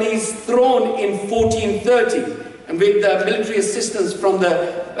Arkanese throne in 1430 and with military assistance from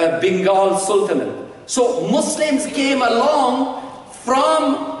the Bengal Sultanate. So Muslims came along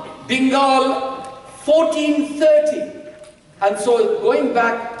from Bengal 1430. And so going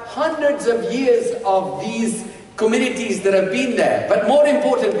back hundreds of years of these communities that have been there, but more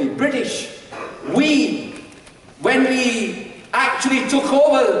importantly, British, when we actually took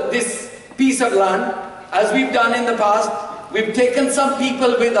over this piece of land, as we've done in the past, we've taken some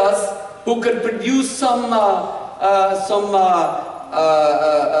people with us who could produce some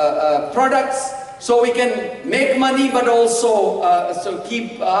products, so we can make money, but also so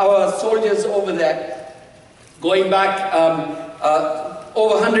keep our soldiers over there. Going back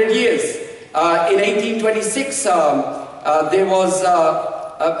over 100 years, in 1826, there was,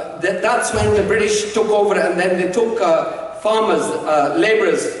 that's when the British took over, and then they took farmers,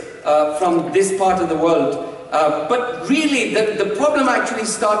 laborers from this part of the world. But really, the problem actually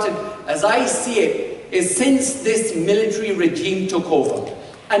started, as I see it, is since this military regime took over.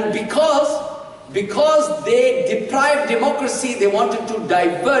 And because they deprived democracy, they wanted to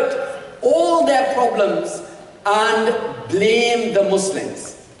divert all their problems and blame the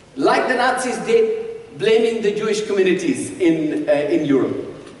Muslims. Like the Nazis did, blaming the Jewish communities in Europe.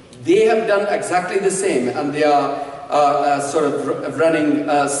 They have done exactly the same, and they are sort of running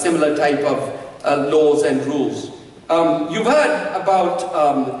similar type of laws and rules. You've heard about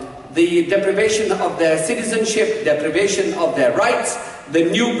the deprivation of their citizenship, deprivation of their rights, the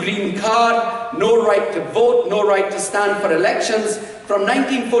new green card, no right to vote, no right to stand for elections. From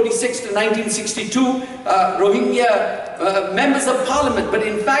 1946 to 1962, Rohingya members of parliament, but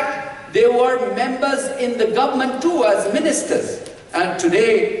in fact they were members in the government too as ministers. And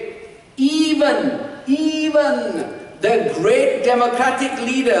today, even the great democratic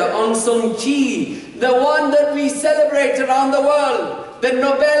leader Aung San Suu Kyi, the one that we celebrate around the world, the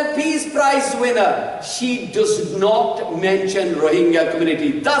Nobel Peace Prize winner, she does not mention Rohingya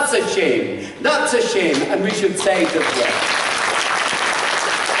community. That's a shame. That's a shame, and we should say it as well.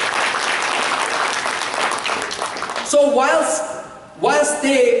 So whilst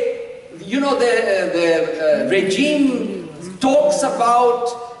they, you know, the regime talks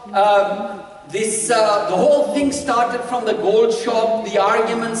about this, the whole thing started from the gold shop, the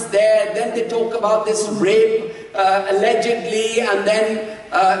arguments there, then they talk about this rape, allegedly, and then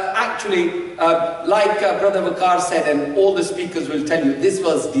actually, like Brother Bakar said, and all the speakers will tell you, this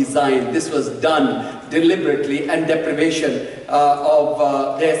was designed, this was done deliberately, and deprivation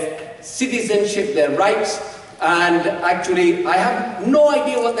of their citizenship, their rights, and actually, I have no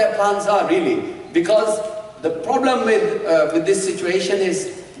idea what their plans are really, because the problem with this situation is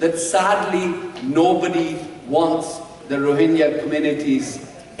that sadly, nobody wants the Rohingya communities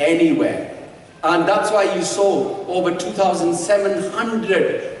anywhere. And that's why you saw over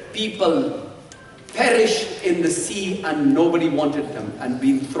 2,700 people perish in the sea, and nobody wanted them, and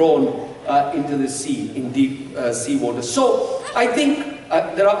being thrown into the sea, in deep seawater. So I think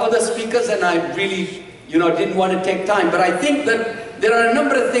there are other speakers, and I really, didn't want to take time, but I think that there are a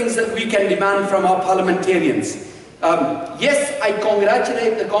number of things that we can demand from our parliamentarians. Yes, I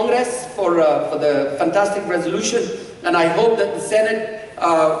congratulate the Congress for the fantastic resolution, and I hope that the Senate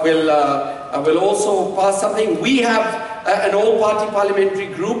will also pass something. We have an all-party parliamentary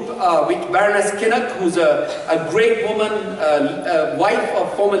group with Baroness Kinnock, who's a great woman, wife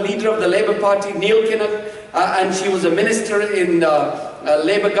of former leader of the Labour Party, Neil Kinnock, and she was a minister in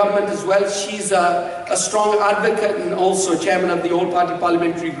Labour government as well. She's a strong advocate and also chairman of the all-party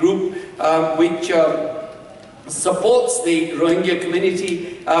parliamentary group, which supports the Rohingya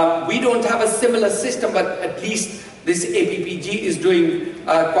community. We don't have a similar system, but at least this APPG is doing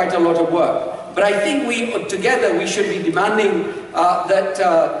quite a lot of work. But I think we should be demanding that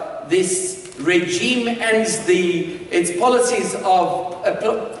this regime ends its policies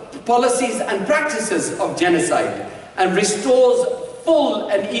and practices of genocide and restores full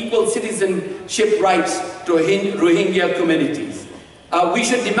and equal citizenship rights to Rohingya communities. We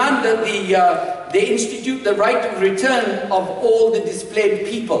should demand that they institute the right of return of all the displaced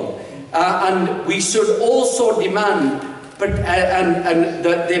people. And we should also demand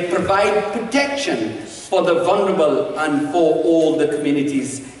that they provide protection for the vulnerable and for all the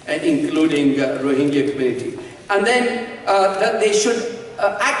communities, including Rohingya community. And then that they should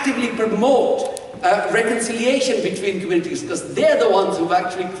actively promote reconciliation between communities, because they're the ones who've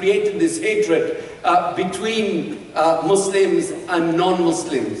actually created this hatred between Muslims and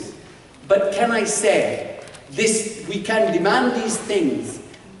non-Muslims. But can I say, we can demand these things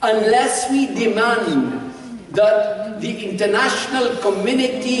unless we demand that the international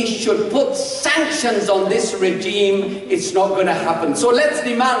community should put sanctions on this regime. It's not going to happen. So let's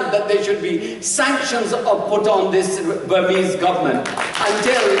demand that there should be sanctions put on this Burmese government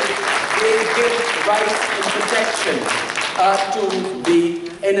until they give rights and protection to the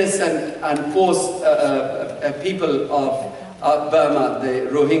innocent and forced people of Burma, the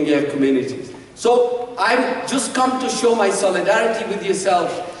Rohingya communities. So I've just come to show my solidarity with yourself,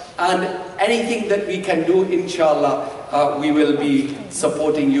 and anything that we can do, inshallah, we will be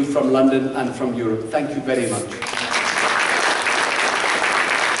supporting you from London and from Europe. Thank you very much.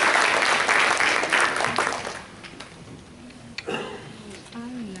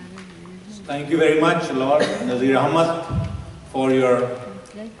 Thank you very much, Lord Nazir Ahmed, for your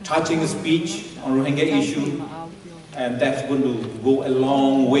touching speech on Rohingya issue, and that's going to go a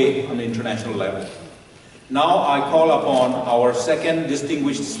long way on the international level. Now I call upon our second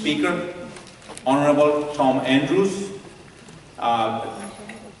distinguished speaker, Honorable Tom Andrews. Honorable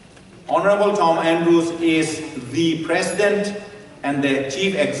Tom Andrews is the President and the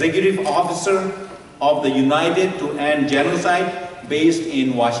Chief Executive Officer of the United to End Genocide, based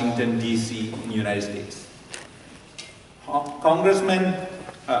in Washington, D.C. in the United States. Congressman,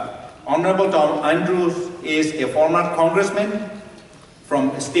 Honorable Tom Andrews is a former congressman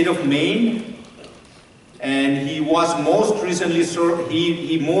from the state of Maine, and he was most recently served,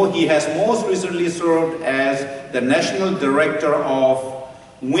 he has most recently served as the National Director of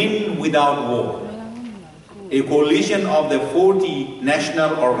Win Without War, a coalition of the 40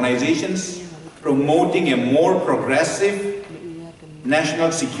 national organizations promoting a more progressive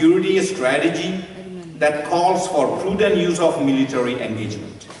national security strategy that calls for prudent use of military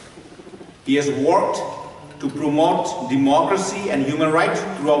engagement. He has worked to promote democracy and human rights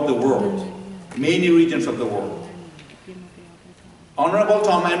throughout the world, many regions of the world. Honorable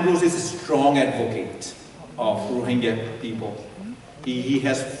Tom Andrews is a strong advocate of Rohingya people. He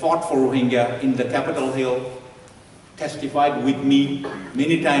has fought for Rohingya in the Capitol Hill, testified with me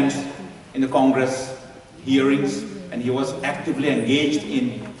many times in the Congress hearings, and he was actively engaged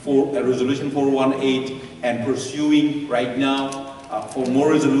in Resolution 418 and pursuing right now for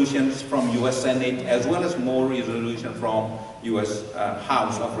more resolutions from U.S. Senate as well as more resolution from U.S.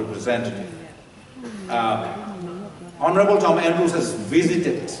 House of Representatives. Honorable Tom Andrews has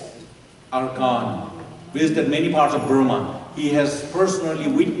visited Arkan, visited many parts of Burma. He has personally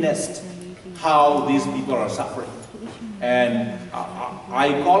witnessed how these people are suffering. And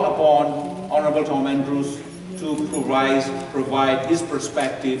I call upon Honorable Tom Andrews to provide his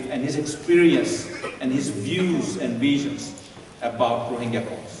perspective and his experience and his views and visions about Rohingya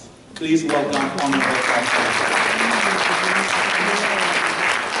cause. Please welcome Honorable Tom Andrews.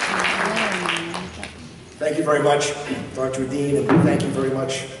 Thank you very much, Dr. Dean, and thank you very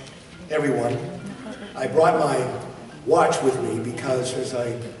much, everyone. I brought my watch with me because, as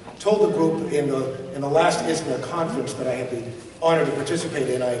I told the group in the last ISNA conference that I had the honor to participate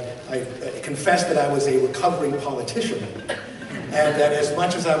in, I confessed that I was a recovering politician, and that as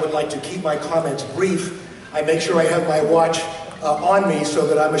much as I would like to keep my comments brief, I make sure I have my watch on me so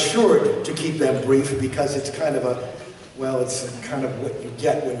that I'm assured to keep them brief, because it's kind of it's kind of what you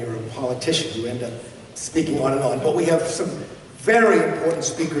get when you're a politician. You end up speaking on and on. But we have some very important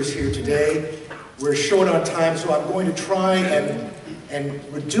speakers here today. We're short on time, so I'm going to try and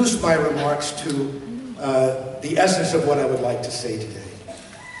reduce my remarks to the essence of what I would like to say today.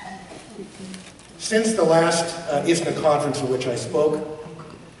 Since the last ISNA conference in which I spoke,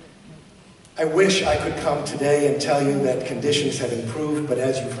 I wish I could come today and tell you that conditions have improved, but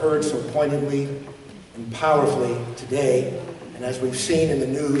as you've heard so poignantly and powerfully today, and as we've seen in the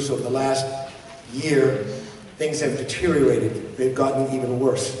news over the last year, things have deteriorated. They've gotten even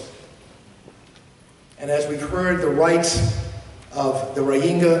worse. And as we've heard, the rights of the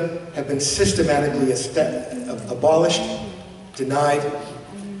Rohingya have been systematically abolished, denied,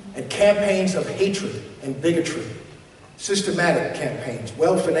 and campaigns of hatred and bigotry, systematic campaigns,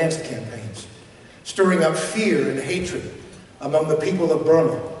 well-financed campaigns, stirring up fear and hatred among the people of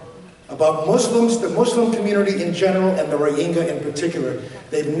Burma, about Muslims, the Muslim community in general, and the Rohingya in particular.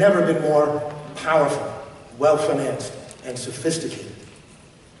 They've never been more powerful, well-financed, and sophisticated.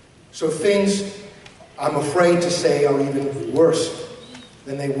 So things, I'm afraid to say, are even worse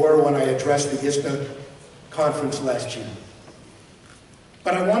than they were when I addressed the ISNA conference last year.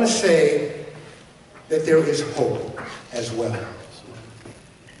 But I want to say that there is hope as well.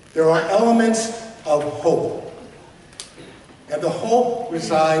 There are elements of hope. And the hope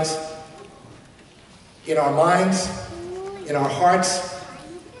resides in our minds, in our hearts,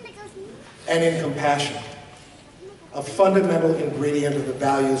 and in compassion, a fundamental ingredient of the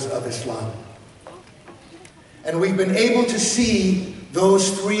values of Islam. And we've been able to see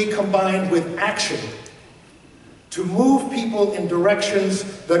those three combined with action to move people in directions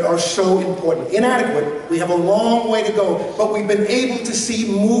that are so important. Inadequate, we have a long way to go, but we've been able to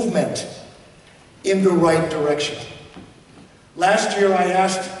see movement in the right direction. Last year I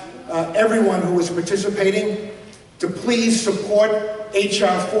asked everyone who was participating to please support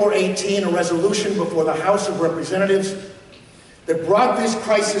H.R. 418, a resolution before the House of Representatives that brought this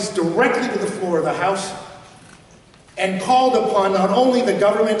crisis directly to the floor of the House and called upon not only the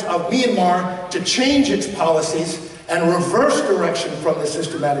government of Myanmar to change its policies and reverse direction from the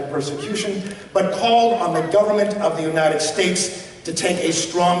systematic persecution, but called on the government of the United States to take a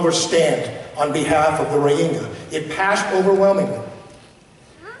stronger stand on behalf of the Rohingya. It passed overwhelmingly.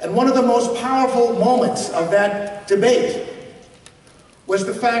 And one of the most powerful moments of that debate was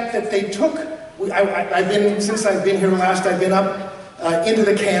the fact that they took, since I've been here last, I've been up into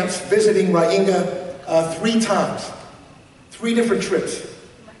the camps visiting Rohingya 3 times, 3 different trips.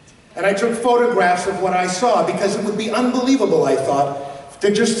 And I took photographs of what I saw because it would be unbelievable, I thought,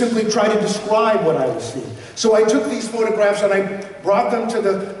 to just simply try to describe what I was seeing. So I took these photographs and I brought them to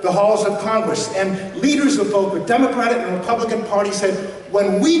the halls of Congress. And leaders of both the Democratic and Republican Party said,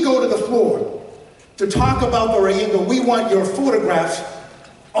 when we go to the floor to talk about the Rohingya, we want your photographs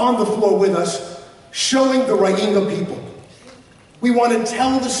on the floor with us, showing the Rohingya people. We want to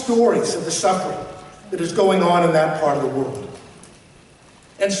tell the stories of the suffering that is going on in that part of the world.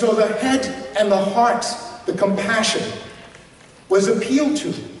 And so the head and the heart, the compassion, was appealed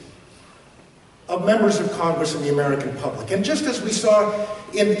to of members of Congress and the American public. And just as we saw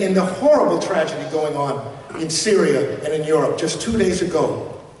in the horrible tragedy going on in Syria and in Europe just 2 days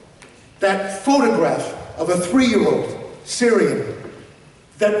ago, that photograph of a 3-year-old Syrian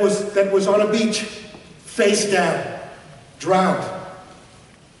that was on a beach, face down, drowned,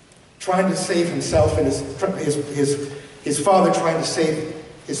 trying to save himself and his father trying to save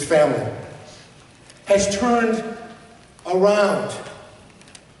his family, has turned around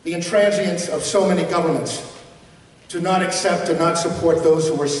the intransigence of so many governments to not accept and not support those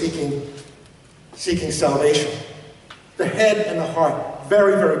who are seeking salvation. The head and the heart,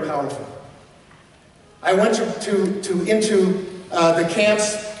 very, very powerful. I went into the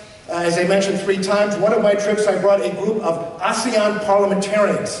camps, as I mentioned 3 times. One of my trips, I brought a group of ASEAN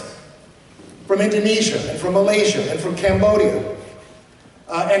parliamentarians from Indonesia and from Malaysia and from Cambodia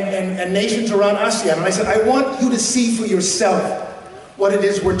and nations around ASEAN. And I said, I want you to see for yourself what it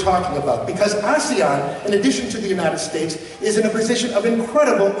is we're talking about. Because ASEAN, in addition to the United States, is in a position of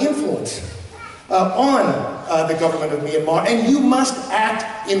incredible influence on the government of Myanmar, and you must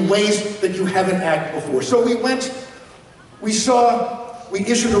act in ways that you haven't acted before. So we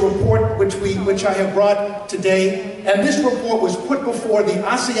issued a report which I have brought today, and this report was put before the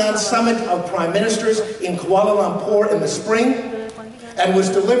ASEAN Summit of Prime Ministers in Kuala Lumpur in the spring, and was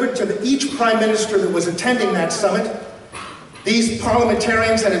delivered to each Prime Minister that was attending that summit. These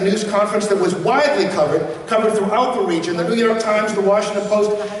parliamentarians had a news conference that was widely covered throughout the region. The New York Times, the Washington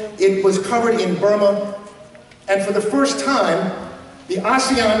Post, it was covered in Burma. And for the first time, the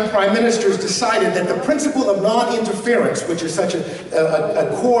ASEAN prime ministers decided that the principle of non-interference, which is such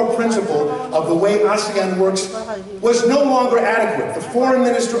a core principle of the way ASEAN works, was no longer adequate. The foreign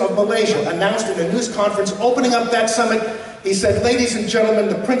minister of Malaysia announced in a news conference opening up that summit, he said, ladies and gentlemen,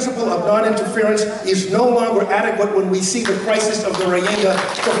 the principle of non-interference is no longer adequate when we see the crisis of the Rohingya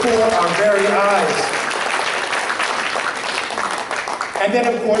before our very eyes. And then,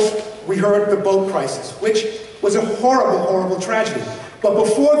 of course, we heard the boat crisis, which was a horrible, horrible tragedy. But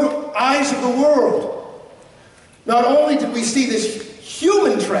before the eyes of the world, not only did we see this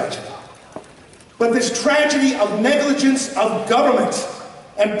human tragedy, but this tragedy of negligence of government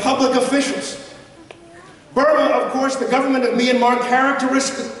and public officials. Burma, of course, the government of Myanmar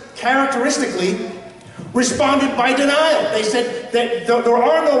characteristically responded by denial. They said that there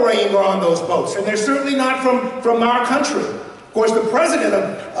are no Rohingya on those boats, and they're certainly not from our country. Of course, the president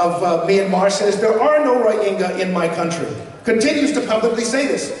of Myanmar says there are no Rohingya in my country. Continues to publicly say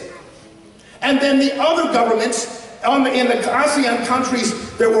this. And then the other governments in the ASEAN countries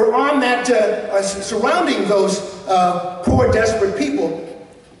that were on that, surrounding those poor, desperate people,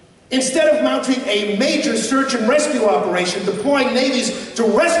 instead of mounting a major search and rescue operation, deploying navies to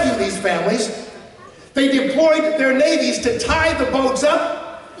rescue these families, they deployed their navies to tie the boats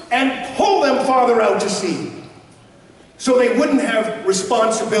up and pull them farther out to sea, so they wouldn't have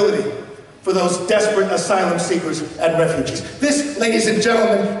responsibility for those desperate asylum seekers and refugees. This, ladies and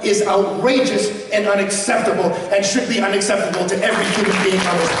gentlemen, is outrageous and unacceptable, and should be unacceptable to every human being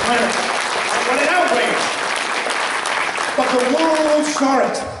on this planet. What an outrage! But the world saw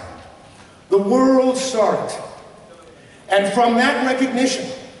it. The world saw it. And from that recognition,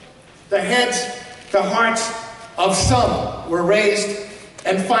 the heads, the hearts of some were raised,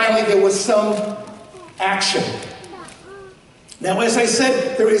 and finally there was some action. Now, as I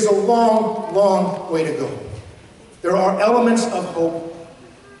said, there is a long, long way to go. There are elements of hope,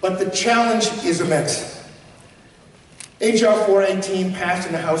 but the challenge is immense. H.R. 418 passed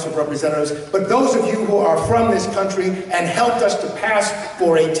in the House of Representatives, but those of you who are from this country and helped us to pass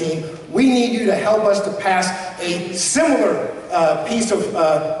 418, we need you to help us to pass a similar a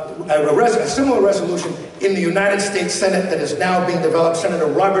similar resolution in the United States Senate that is now being developed. Senator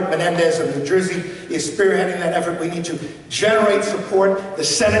Robert Menendez of New Jersey is spearheading that effort. We need to generate support. The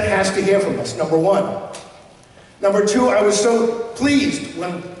Senate has to hear from us, number one. Number two, I was so pleased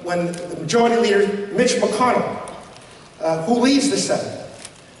when the Majority Leader Mitch McConnell, who leads the Senate,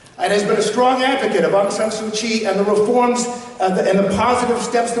 and has been a strong advocate of Aung San Suu Kyi and the reforms and the positive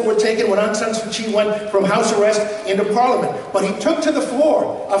steps that were taken when Aung San Suu Kyi went from house arrest into Parliament. But he took to the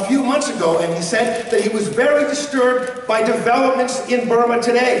floor a few months ago and he said that he was very disturbed by developments in Burma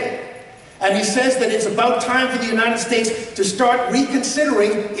today. And he says that it's about time for the United States to start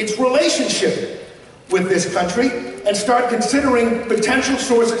reconsidering its relationship with this country and start considering potential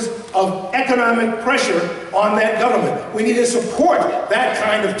sources of economic pressure on that government. We need to support that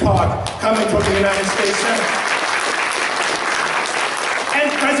kind of talk coming from the United States Senate.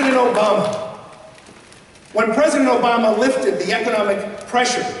 And President Obama. When President Obama lifted the economic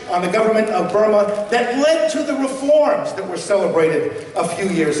pressure on the government of Burma that led to the reforms that were celebrated a few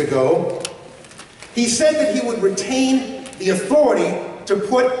years ago, he said that he would retain the authority to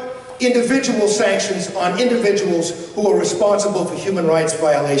put individual sanctions on individuals who are responsible for human rights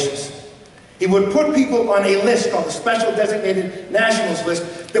violations. He would put people on a list called the Special Designated Nationals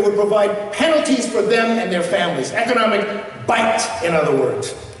List that would provide penalties for them and their families, economic bite, in other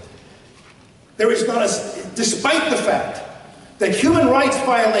words. There is not despite the fact that human rights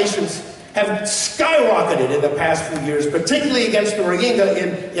violations have skyrocketed in the past few years, particularly against the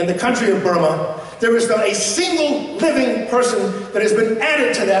Rohingya in the country of Burma, there is not a single living person that has been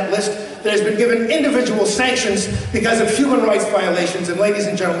added to that list that has been given individual sanctions because of human rights violations. And ladies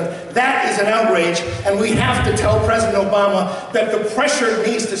and gentlemen, that is an outrage, and we have to tell President Obama that the pressure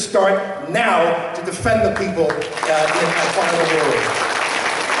needs to start now to defend the people in that part of the world.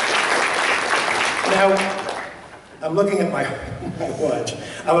 Now, I'm looking at my watch.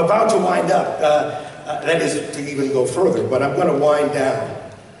 I'm about to wind up. That is to even go further, but I'm going to wind down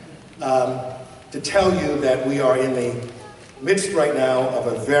to tell you that we are in the midst right now of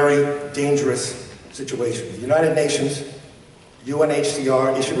a very dangerous situation. The United Nations,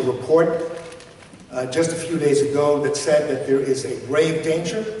 UNHCR, issued a report just a few days ago that said that there is a grave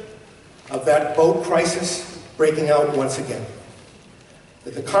danger of that boat crisis breaking out once again.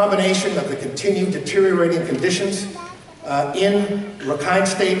 That the combination of the continued deteriorating conditions in Rakhine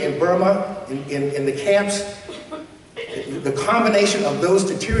State in Burma, in the camps, the combination of those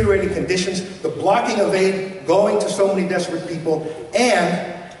deteriorating conditions, the blocking of aid going to so many desperate people,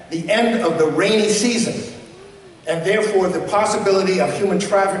 and the end of the rainy season, and therefore the possibility of human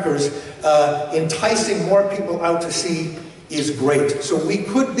traffickers enticing more people out to sea is great. So we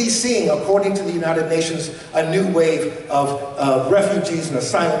could be seeing, according to the United Nations, a new wave of refugees and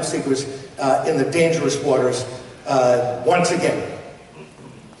asylum seekers in the dangerous waters once again.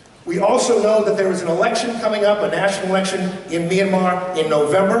 We also know that there is an election coming up, a national election in Myanmar in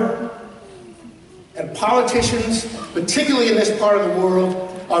November. And politicians, particularly in this part of the world,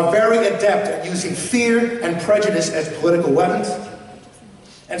 are very adept at using fear and prejudice as political weapons.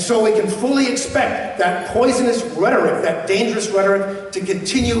 And so we can fully expect that poisonous rhetoric, that dangerous rhetoric, to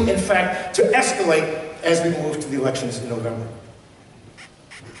continue, in fact, to escalate as we move to the elections in November.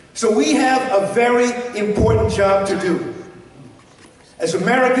 So we have a very important job to do. As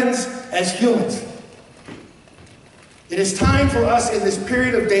Americans, as humans, it is time for us in this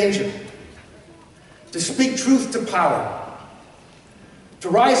period of danger to speak truth to power, to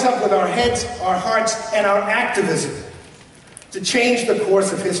rise up with our heads, our hearts, and our activism to change the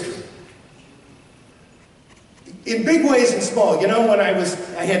course of history. In big ways and small. You know, when I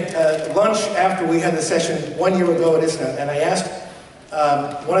had lunch after we had the session 1 year ago at ISNA, and I asked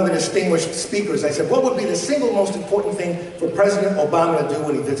one of the distinguished speakers, I said, what would be the single most important thing for President Obama to do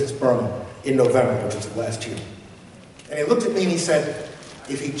when he visits Burma in November, which was last year? And he looked at me and he said,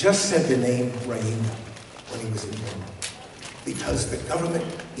 if he just said the name Rohingya when he was in Burma, because the government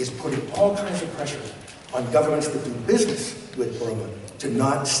is putting all kinds of pressure on governments that do business with Burma to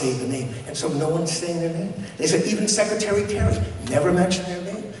not say the name. And so no one's saying their name. They said even Secretary Kerry never mentioned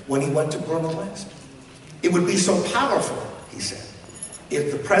their name when he went to Burma last. It would be so powerful, he said,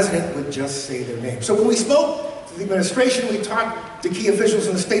 if the president would just say their name. So when we spoke to the administration, we talked to key officials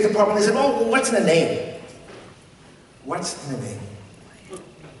in the State Department, they said, oh, well, what's in the name? What's in the name?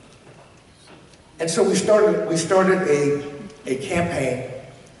 And so we started a campaign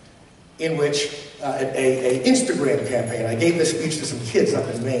in which, an Instagram campaign. I gave this speech to some kids up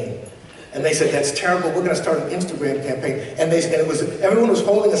in Maine. And they said, that's terrible, we're going to start an Instagram campaign. And everyone was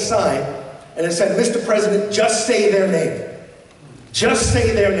holding a sign, and it said, Mr. President, just say their name. Just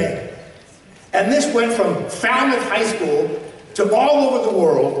say their name. And this went from Falmouth High School to all over the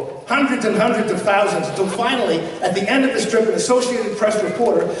world, hundreds and hundreds of thousands, until finally, at the end of this trip, an Associated Press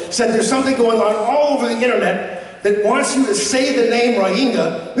reporter said there's something going on all over the internet that wants you to say the name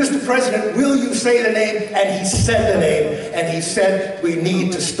Rohingya. Mr. President, will you say the name? And he said the name, and he said we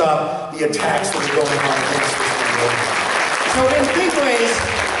need to stop the attacks that are going on against this people. So in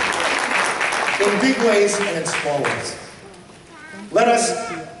big ways and in small ways, let us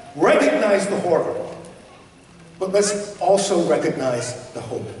recognize the horror, but let's also recognize the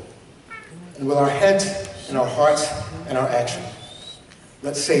hope. And with our heads and our hearts and our action,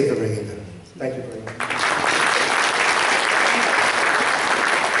 let's save the Rohingya. Thank you very much.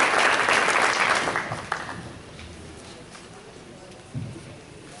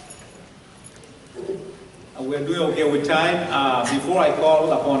 We're doing okay with time. Before I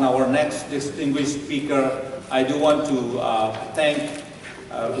call upon our next distinguished speaker, I do want to thank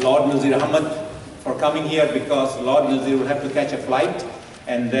Lord Nazir Ahmed for coming here, because Lord Nazir will have to catch a flight,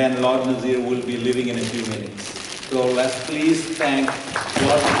 and then Lord Nazir will be leaving in a few minutes. So let's please thank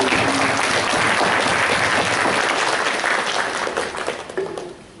Lord Nazir Ahmed.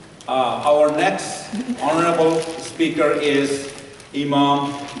 Our next honorable speaker is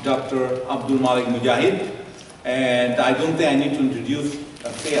Imam Dr. Abdul Malik Mujahid. And I don't think I need to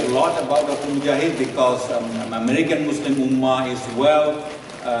say a lot about Dr. Mujahid, because American Muslim Ummah is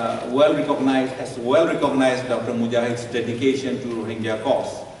has well recognized Dr. Mujahid's dedication to Rohingya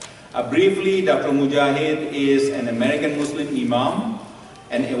cause. Briefly, Dr. Mujahid is an American Muslim Imam,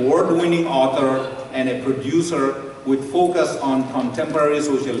 an award-winning author, and a producer with focus on contemporary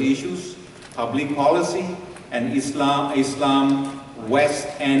social issues, public policy, and Islam West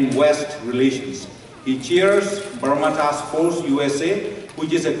and West relations. He chairs Burma Task Force USA,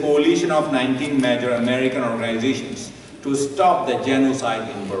 which is a coalition of 19 major American organizations to stop the genocide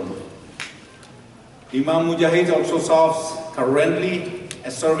in Burma. Imam Mujahid also serves currently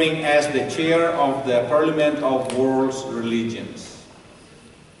serving as the chair of the Parliament of World Religions.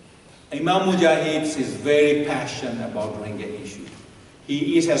 Imam Mujahid is very passionate about Rohingya issue.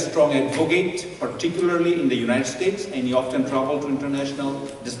 He is a strong advocate, particularly in the United States, and he often travels to international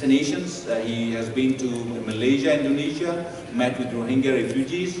destinations. He has been to Malaysia, Indonesia, met with Rohingya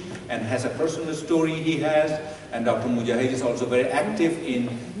refugees, and has a personal story he has. And Dr. Mujahid is also very active in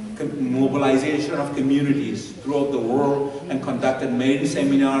mobilization of communities throughout the world, and conducted many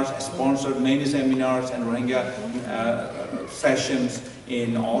seminars, sponsored many seminars and Rohingya sessions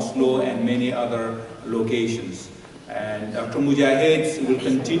in Oslo and many other locations. And Dr. Mujahid will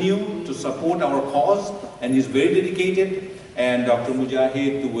continue to support our cause, and is very dedicated. And Dr.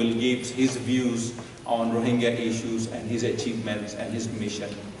 Mujahid will give his views on Rohingya issues and his achievements and his mission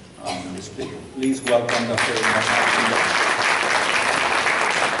on display. Please welcome Dr. Mujahid.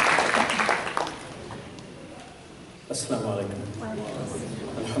 Assalamu alaikum.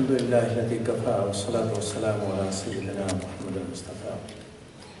 Alhamdulillah, alladhi kafa, wa salatu wa salamu ala sayyidina Muhammad al-Mustafa.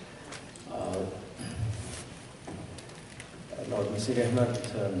 Lord Nazir Ahmed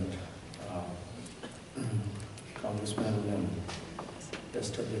and Congressman and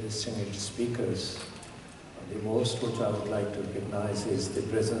rest of the distinguished speakers, the most which I would like to recognize is the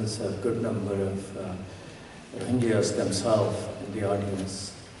presence of a good number of Rohingyas themselves in the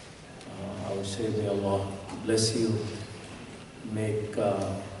audience. I would say, may Allah bless you, make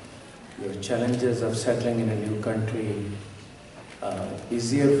your challenges of settling in a new country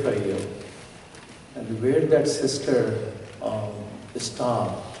easier for you. And where that sister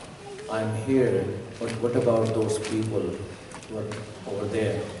stopped, I'm here, but what about those people who are over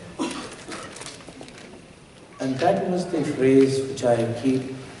there? And that was the phrase which I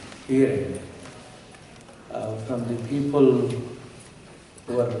keep hearing from the people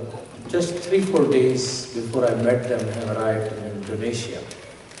who are just 3-4 days before I met them have arrived in Indonesia.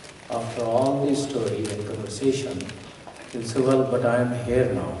 After all the story and conversation, they'll say, well, but I'm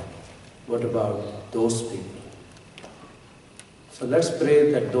here now. What about those people? So let's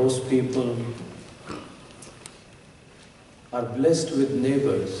pray that those people are blessed with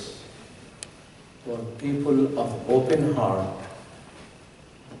neighbors who are people of open heart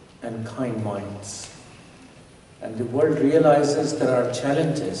and kind minds. And the world realizes there are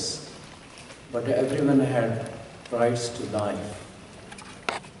challenges, but everyone had rights to life.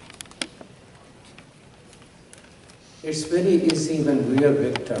 It's very easy when we are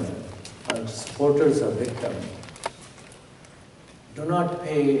victim, our supporters are victim, do not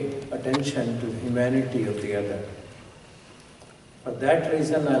pay attention to humanity of the other. For that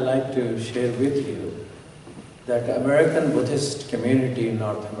reason, I like to share with you that the American Buddhist community in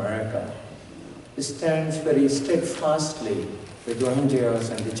North America stands very steadfastly with Rohingyas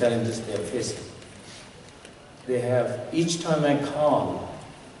and the challenges they are facing. they have, each time I call,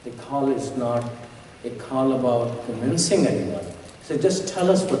 the call is not a call about convincing anyone. So just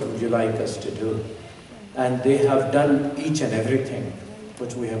tell us what would you like us to do. And they have done each and everything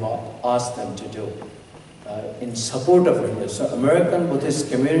which we have asked them to do in support of India. So American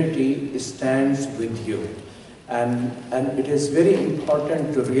Buddhist community stands with you. And it is very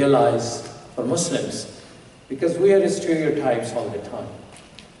important to realize for Muslims, because we are stereotypes all the time.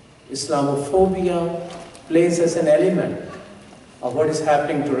 Islamophobia plays as an element of what is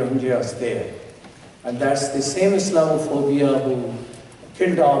happening to Rohingyas there. And that's the same Islamophobia who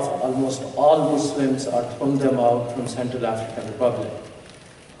killed off almost all Muslims or thrown them out from Central African Republic.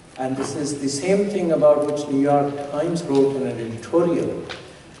 And this is the same thing about which New York Times wrote in an editorial,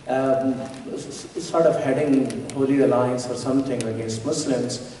 sort of heading Holy Alliance or something against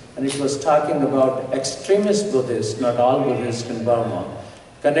Muslims, and it was talking about extremist Buddhists, not all Buddhists in Burma,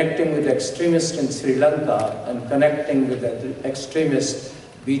 connecting with extremists in Sri Lanka and connecting with the extremist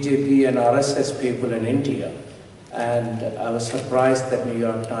BJP and RSS people in India. And I was surprised that New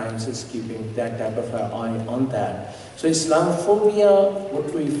York Times is keeping that type of an eye on that. So Islamophobia,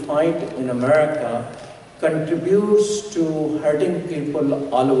 what we fight in America, contributes to hurting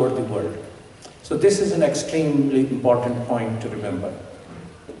people all over the world. So this is an extremely important point to remember.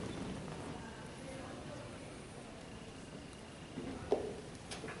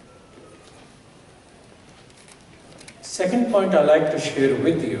 Second point I'd like to share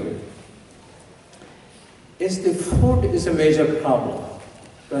with you is the food is a major problem.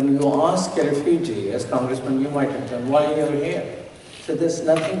 When you ask a refugee, as Congressman you might have done, why you're here? So there's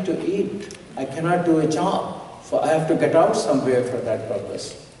nothing to eat. I cannot do a job, so I have to get out somewhere for that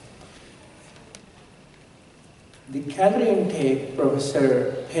purpose. The calorie intake,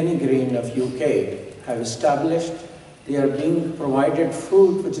 Professor Penny Green of UK have established, they are being provided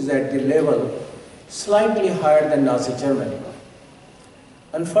food which is at the level slightly higher than Nazi Germany.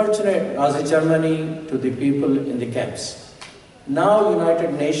 Unfortunate Nazi Germany to the people in the camps. Now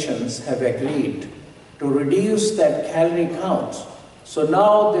United Nations have agreed to reduce that calorie count. So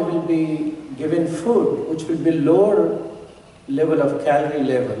now they will be given food which will be lower level of calorie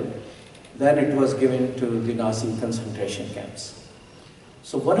level than it was given to the Nazi concentration camps.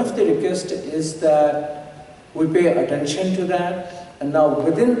 So one of the requests is that we pay attention to that. And now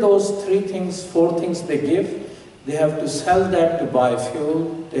within those 3 things, 4 things they give, they have to sell that to buy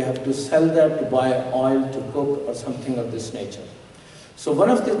fuel, they have to sell that to buy oil to cook or something of this nature. So one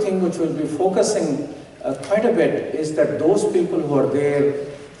of the things which we'll be focusing quite a bit is that those people who are there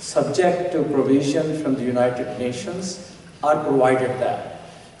subject to provision from the United Nations are provided that.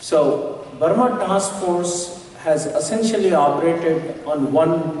 So Burma Task Force has essentially operated on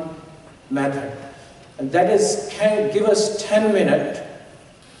one method, and that is, give us 10 minutes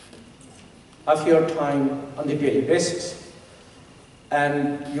of your time on the daily basis.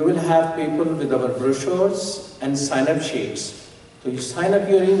 And you will have people with our brochures and sign-up sheets. So you sign up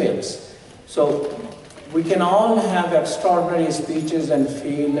your emails. So we can all have extraordinary speeches and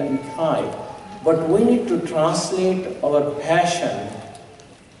feel and cry, but we need to translate our passion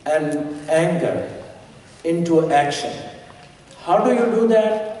and anger into action. How do you do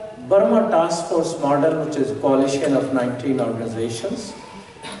that? Burma Task Force model, which is a coalition of 19 organizations,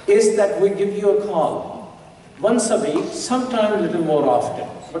 is that we give you a call once a week, sometimes a little more often,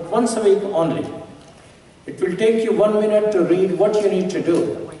 but once a week only. It will take you 1 minute to read what you need to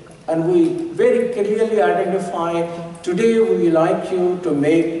do. And we very clearly identify, today we would like you to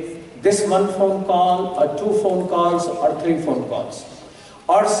make this 1 phone call, or 2 phone calls, or 3 phone calls,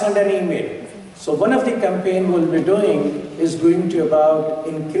 or send an email. So one of the campaigns we'll be doing is going to about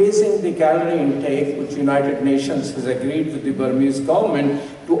increasing the calorie intake, which United Nations has agreed with the Burmese government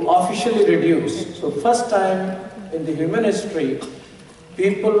to officially reduce. So first time in the human history,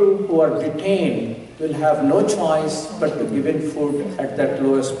 people who are detained will have no choice but to give in food at that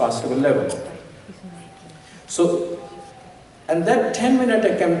lowest possible level. So, and that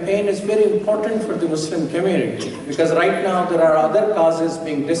 10-minute campaign is very important for the Muslim community, because right now there are other causes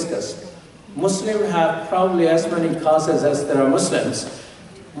being discussed. Muslims have probably as many causes as there are Muslims.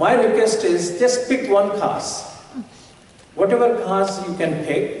 My request is just pick one cause. Whatever cause you can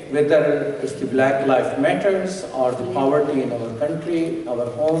pick, whether it's the Black Lives Matters or the poverty in our country, our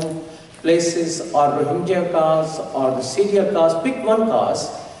home places, or Rohingya cause or the Syria cause, pick one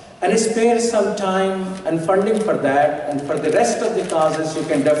cause and spare some time and funding for that, and for the rest of the causes you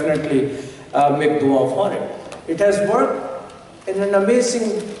can definitely make dua for it. It has worked in an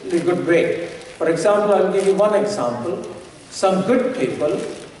amazingly good way. For example, I'll give you one example. Some good people,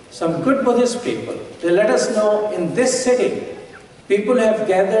 some good Buddhist people, they let us know in this city, people have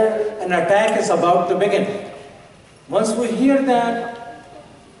gathered, an attack is about to begin. Once we hear that,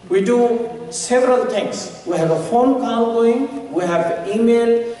 we do several things. We have a phone call going, we have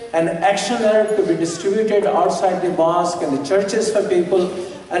email and action alert to be distributed outside the mosque and the churches for people,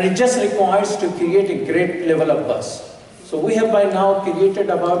 and it just requires to create a great level of buzz. So we have by now created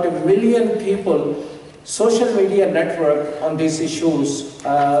about 1 million people social media network on these issues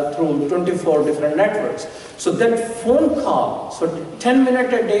through 24 different networks. So that phone call, so 10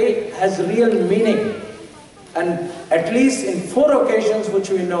 minutes a day has real meaning. And at least in 4 occasions which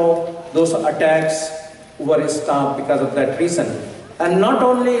we know, those attacks were stopped because of that reason. And not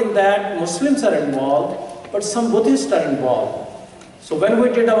only in that, Muslims are involved, but some Buddhists are involved. So when we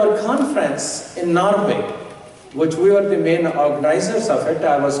did our conference in Norway, which we were the main organizers of it,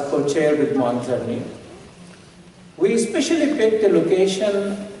 I was co-chair with Mujahid. We especially picked the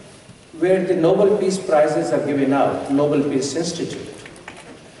location where the Nobel Peace Prizes are given out, Nobel Peace Institute.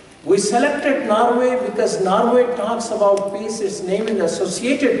 We selected Norway because Norway talks about peace, its name is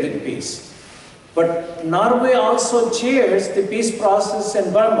associated with peace. But Norway also chairs the peace process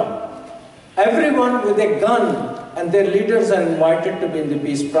in Burma. Everyone with a gun and their leaders are invited to be in the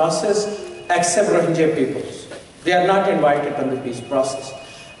peace process, except Rohingya peoples. They are not invited on the peace process.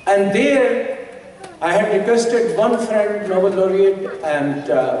 And there, I had requested one friend, Nobel laureate, and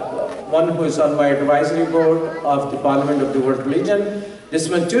one who is on my advisory board of the Parliament of the World Religion,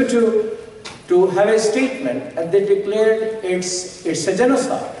 Desmond Tutu, to have a statement, and they declared it's a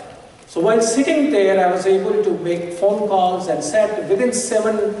genocide. So while sitting there, I was able to make phone calls and said within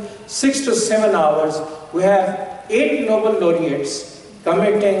 6 to 7 hours, we have 8 Nobel laureates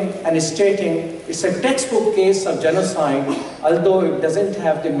committing and stating it's a textbook case of genocide, although it doesn't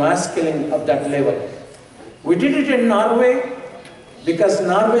have the mass killing of that level. We did it in Norway because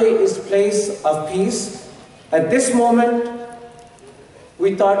Norway is a place of peace. At this moment,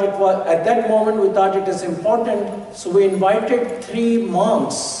 we thought it is important, so we invited 3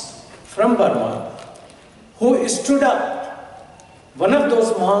 monks from Burma who stood up. One of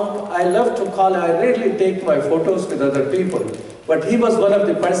those monks, I love to call, I rarely take my photos with other people, but he was one of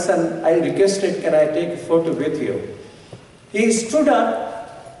the person I requested, can I take a photo with you? He stood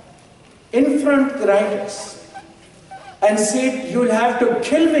up in front of the writers and said, you'll have to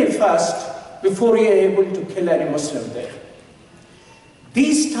kill me first before you're able to kill any Muslim there.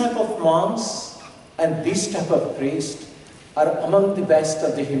 These type of monks and these type of priests are among the best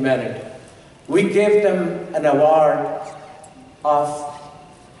of the humanity. We gave them an award of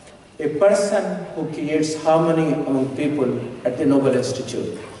a person who creates harmony among people at the Nobel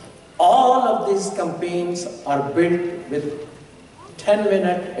Institute. All of these campaigns are built with 10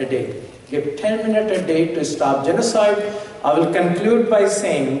 minutes a day. Give 10 minutes a day to stop genocide. I will conclude by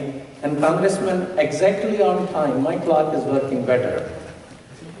saying, and Congressman, exactly on time, my clock is working better,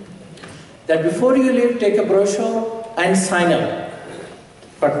 that before you leave, take a brochure and sign up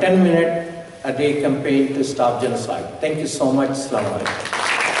for 10 minutes a day campaign to stop genocide. Thank you so much. Assalamu alaikum.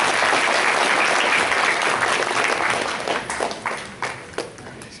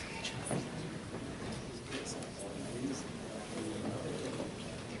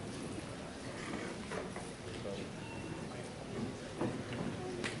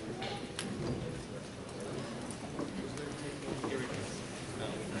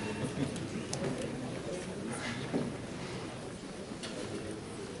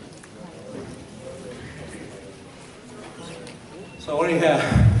 Sorry,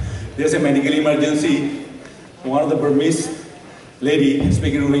 there's a medical emergency. One of the Burmese lady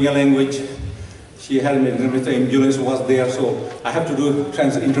speaking Rohingya language, she had an ambulance was there, so I have to do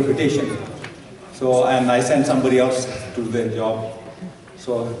interpretation. So, and I sent somebody else to do their job.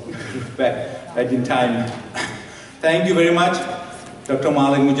 So, back in time. Thank you very much, Dr.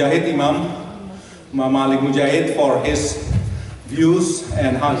 Malik Mujahid, Imam Malik Mujahid, for his views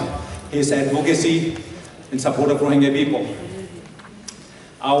and his advocacy in support of Rohingya people.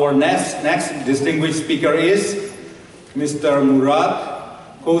 Our next distinguished speaker is Mr. Murad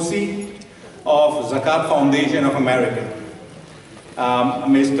Kosi of Zakat Foundation of America.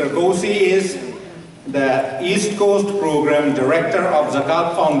 Mr. Kosi is the East Coast Program Director of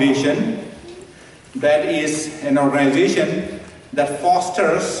Zakat Foundation. That is an organization that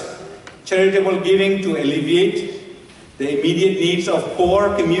fosters charitable giving to alleviate the immediate needs of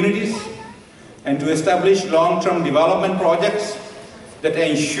poor communities and to establish long-term development projects that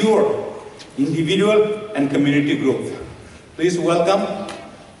ensure individual and community growth. Please welcome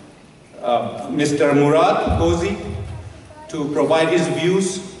Mr. Murad Kosi to provide his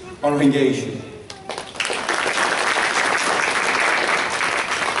views on Rohingya issue.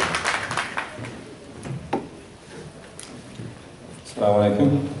 Assalamu alaikum.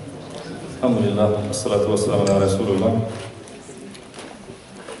 Alhamdulillah, wassalatu wassalamu ala Rasulullah.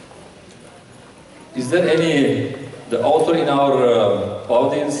 Is there any, the author in our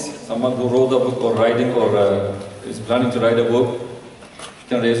audience, someone who wrote a book or writing or is planning to write a book? You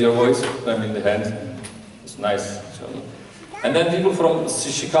can raise your voice, I mean the hand. It's nice, inshallah. And then people from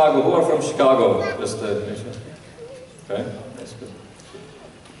Chicago, who are from Chicago? Just okay, that's good.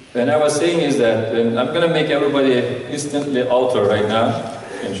 When I was saying is that, and I'm going to make everybody instantly author right now,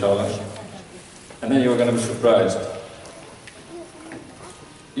 inshallah. And then you're going to be surprised.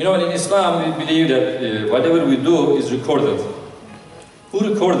 You know, in Islam, we believe that whatever we do is recorded.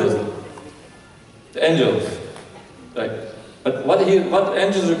 Who recorded it? The angels. Right? But what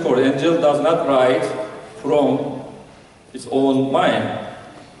angels record? Angel does not write from its own mind.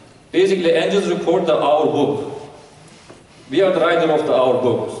 Basically, angels record our book. We are the writer of our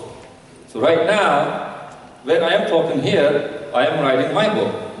books. So right now, when I am talking here, I am writing my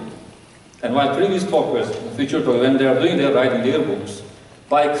book. And my previous talkers, future talkers, when they are doing, they are writing their books.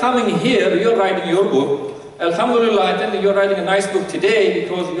 By coming here, you are writing your book. Alhamdulillah, I think you are writing a nice book today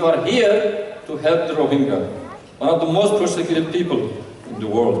because you are here to help the Rohingya, one of the most persecuted people in the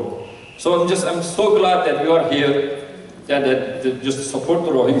world. So I'm so glad that you are here, that just support the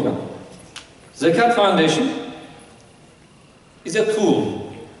Rohingya. Zakat Foundation is a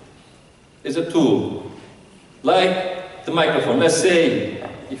tool. It's a tool. Like the microphone. Let's say,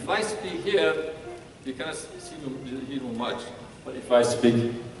 if I speak here, you cannot hear me much. But if I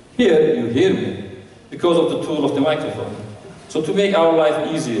speak here, you hear me because of the tool of the microphone. So to make our life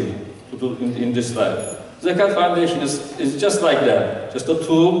easier to do in this life. Zakat Foundation is just like that, just a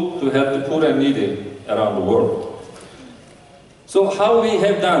tool to help the poor and needy around the world. So how we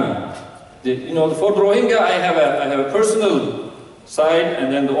have done, for the Rohingya, I have a personal side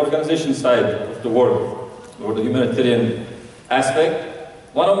and then the organization side of the work, or the humanitarian aspect.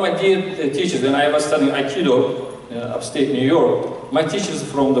 One of my dear teachers, when I was studying Aikido, upstate New York, my teacher is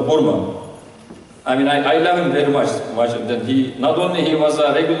from the Burma. I mean, I love him very much. And then he, not only he was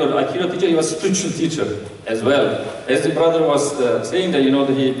a regular Aikido teacher, he was a spiritual teacher as well. As the brother was saying that,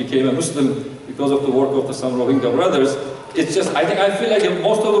 that he became a Muslim because of the work of some Rohingya brothers. It's just, I feel like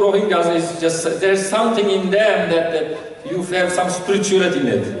most of the Rohingyas is just, there's something in them that you have some spirituality in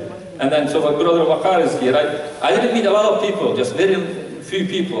it. And then, so my brother Wakar is here. I didn't meet a lot of people, just very few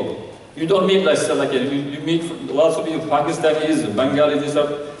people. You don't meet like you meet lots of people, Pakistanis, Bengalis,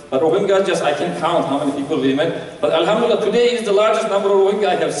 but Rohingya, just I can count how many people we met. But Alhamdulillah, today is the largest number of Rohingya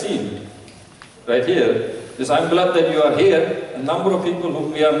I have seen, right here. Just I'm glad that you are here. A number of people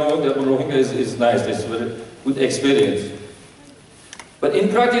whom we are knowing that Rohingya is nice. It's a very good experience. But in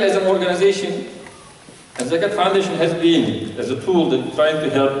practice, as an organization, Zakat Foundation has been as a tool that trying to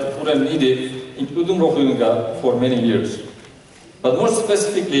help the poor and needy, including Rohingya, for many years. But more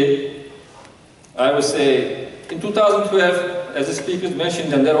specifically, I would say, in 2012, as the speakers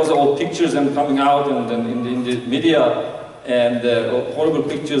mentioned, and there was all pictures and coming out and in the media, and horrible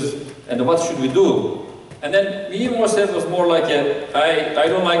pictures, and what should we do? And then me myself was more like I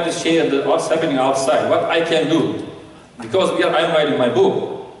don't like to share what's happening outside, what I can do. Because I'm writing my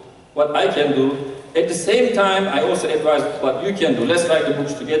book, what I can do. At the same time, I also advise what you can do. Let's write the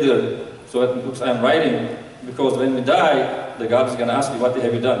books together, so that the books I'm writing, because when we die, the God is going to ask you, what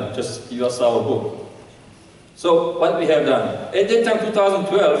have you done? Just give us our book. So, what we have done. At that time,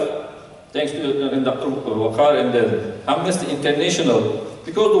 2012, thanks to Dr. Wakar and the Amnesty International,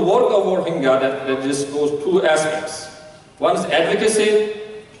 because the work of Rohingya, that just goes two aspects. One is advocacy,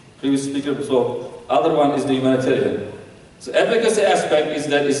 previous speaker, so other one is the humanitarian. So advocacy aspect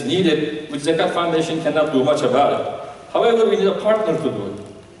is needed, which Zakat Foundation cannot do much about it. However, we need a partner to do it.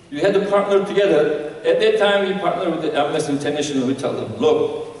 We had to partner together. At that time, we partnered with the Amnesty International. We told them,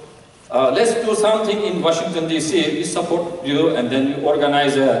 look, let's do something in Washington, D.C. We support you, and then you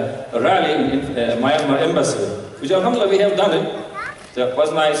organize a rally in Myanmar Embassy, which alhamdulillah we have done it. That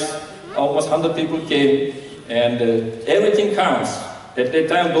was nice. Almost 100 people came, and everything counts. At that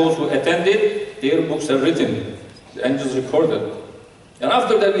time, those who attended, their books are written and just recorded. And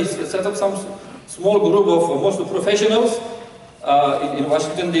after that, we set up some small group of mostly professionals in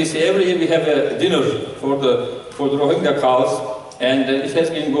Washington, D.C. Every year we have a dinner for the Rohingya cause, and it has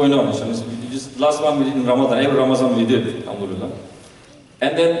been going on. So just last one we did in Ramadan. Every Ramadan we did, alhamdulillah.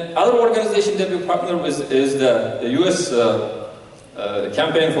 And then other organization that we partner with is the U.S.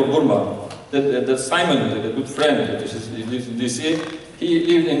 Campaign for Burma. The Simon, the good friend, he lives in D.C. He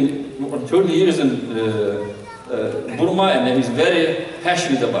lived in more than 30 years in Burma, and he's very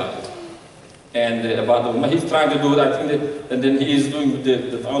passionate about it. And about Burma, he's trying to do it, I think, and then he is doing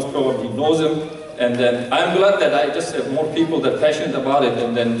the Thomas program, he knows him, And then I'm glad that I just have more people that are passionate about it.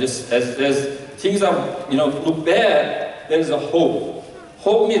 And then just as things are, look bad, there is a hope.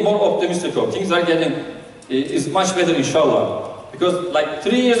 Hope means more optimistic hope. Things are getting, is much better, inshallah. Because like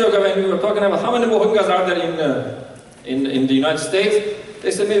 3 years ago when we were talking about how many Rohingyas are there in the United States,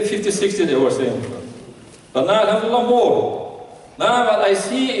 they said maybe 50, 60 they were saying. But now, alhamdulillah, more. Now what I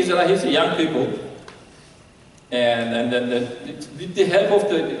see is that I see young people, and then with the help of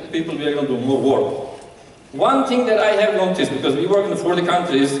the people we are going to do more work. One thing that I have noticed, because we work in 40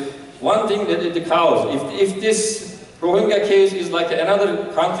 countries, one thing that the cows, if this Rohingya case is like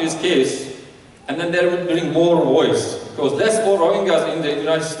another country's case, and then they would bring more voice. Because less more Rohingyas in the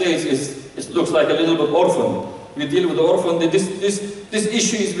United States it looks like a little bit orphan. We deal with the orphan, this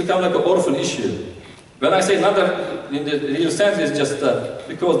issue has become like an orphan issue. When I say another, in the real sense, it's just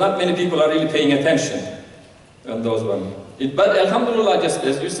because not many people are really paying attention on those ones. But alhamdulillah, just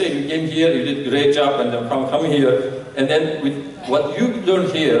as you say, you came here, you did a great job, and then come here, and then with what you learn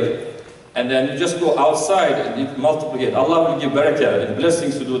here, and then you just go outside and you multiply. Allah will give barakah and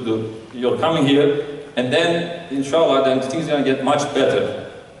blessings to do your coming here, and then inshallah, then things are going to get much better.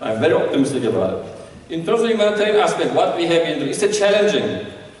 I'm very optimistic about it. In terms of humanitarian aspect, what we have been doing, it's a challenging.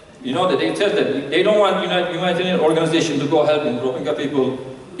 That they tell that they don't want humanitarian organization to go help in Rohingya people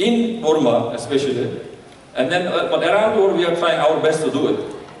in Burma, especially. And then, but around the world, we are trying our best to do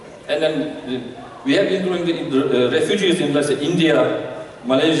it. And then we have been doing the refugees in, let's say, India,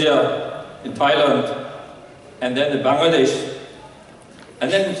 Malaysia, in Thailand, and then in Bangladesh,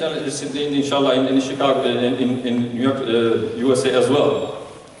 and then inshallah in Chicago, in New York, USA as well.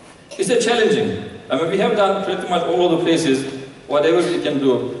 It's a challenging. I mean, we have done pretty much all of the places, whatever we can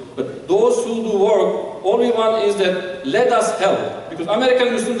do. But those who do work, all we want is that let us help. Because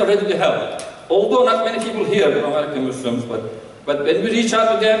American Muslims are ready to help. Although not many people here are American Muslims, but when we reach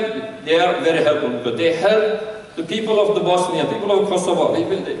out to them, they are very helpful. Because they help the people of the Bosnia, people of Kosovo,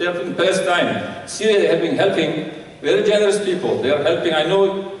 they are in Palestine, Syria, they have been helping. Very generous people. They are helping. I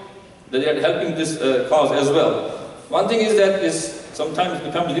know that they are helping this cause as well. One thing is that this sometimes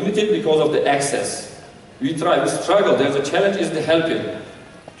becomes limited because of the access. We try, we struggle. There's a challenge is the helping.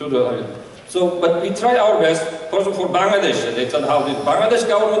 But we try our best. Also for Bangladesh, they tell how the Bangladesh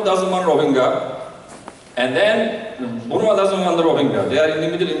government doesn't want Rohingya, and then Burma doesn't want the Rohingya. They are in the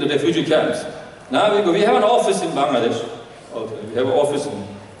middle in the refugee camps. Now we have an office in Bangladesh. Also, we have an office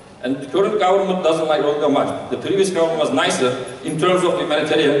and the current government doesn't like Rohingya much. The previous government was nicer in terms of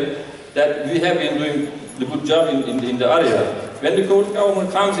humanitarian, that we have been doing the good job in the area. When the current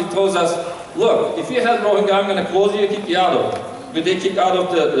government comes, it tells us, look, if you help Rohingya, I'm going to close you, kick you out. But they kick out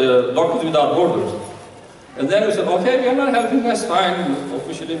of the Doctors Without Borders. And then we said, okay, we are not helping, that's fine.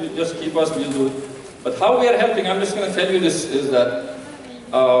 Officially, we just keep us, we'll do it. But how we are helping, I'm just going to tell you this, is that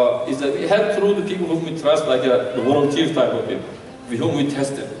we help through the people whom we trust, like the volunteer type of people, with whom we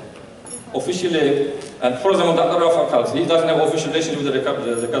tested. Officially, and for example, Dr. Ufuk, he doesn't have official relationship with the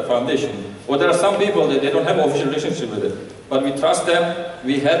Zakat Foundation. Or there are some people that they don't have official relationship with it. But we trust them,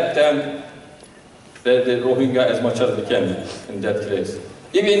 we help them, the Rohingya as much as we can in that case.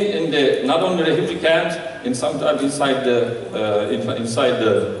 Even in the, not only refugee camps, sometimes inside the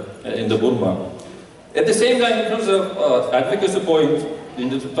Burma. At the same time, in terms of advocacy point, in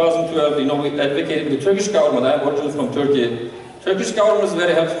the 2012, we advocated the Turkish government. I am originally from Turkey. Turkish government is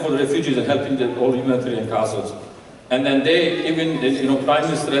very helpful for the refugees and helping all humanitarian causes. And then they even, Prime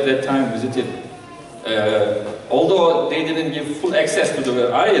Minister at that time visited. Although they didn't give full access to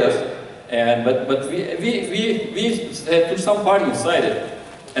the areas, but we had put some part inside it.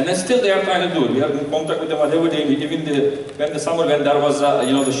 And then still they are trying to do it. We are in contact with them every day. Even when the summer, when there was,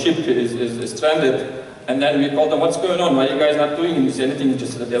 the ship is stranded, and then we called them, what's going on? Why are you guys not doing anything?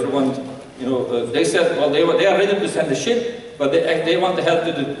 Just that everyone, they said, well, they are ready to send the ship, but they want to help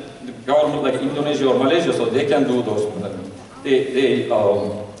the government like Indonesia or Malaysia, so they can do those.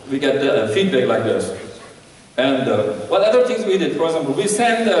 We get the feedback like this. And what other things we did? For example, we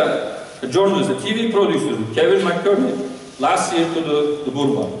sent a journalist, a TV producer, Kevin McCurney, last year to the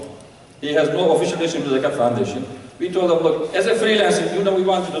Burma. He has no official relation to the Zakat Foundation. We told him, look, as a freelancer, we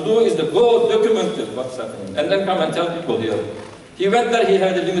want you to do is to go document what's happening, and then come and tell people here. He went there, he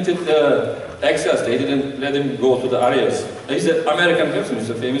had a limited access. They didn't let him go to the areas. He's an American person,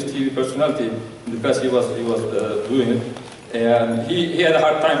 he's a famous TV personality. In the past he was doing it. And he had a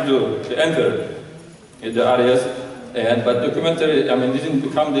hard time to enter the areas. But documentary, didn't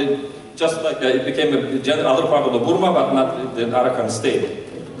become just like it became a general other part of the Burma, but not the Arakan state.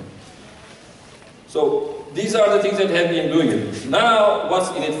 So these are the things that have been doing it. Now, what's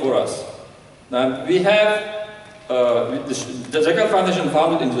in it for us? Now we have the Zakat Foundation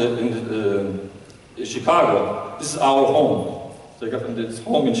founded in Chicago. This is our home. So I got from this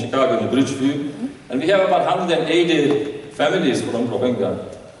home in Chicago in Bridgeview, and we have about 180 families from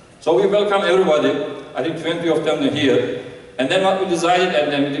Rohingya. So we welcome everybody. I think 20 of them are here. And then what we decided,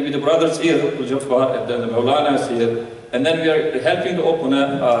 and then with the brothers here, Jafar, and then the Maulana is here, and then we are helping to open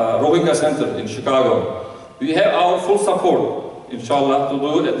a Rohingya center in Chicago. We have our full support, inshallah, to do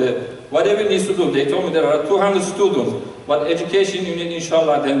whatever it needs to do. They told me there are 200 students, but education you need,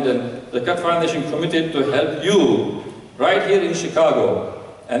 inshallah, then the Cut Foundation committed to help you right here in Chicago,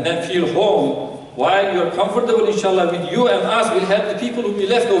 and then feel home while you are comfortable, inshallah, with you and us. We'll help the people who be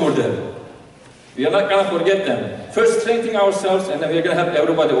left over there. We are not going to forget them. First strengthening ourselves, and then we are going to help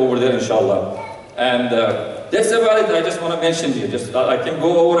everybody over there, inshallah. And that's about it. I just want to mention here. I can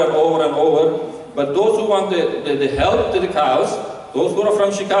go over and over and over. But those who want the help to the cause, those who are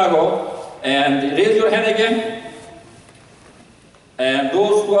from Chicago, and raise your hand again. And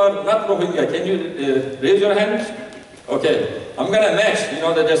those who are not Rohingya, can you raise your hand? Okay. I'm going to match,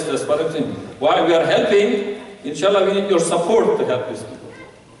 that's what I'm saying. While we are helping, inshallah, we need your support to help these people.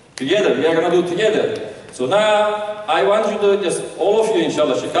 Together, we are going to do together. So now, I want you to all of you,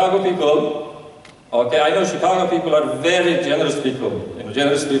 inshallah, Chicago people, okay, I know Chicago people are very generous people,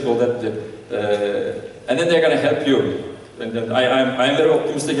 generous people that, and then they're going to help you. And then I'm very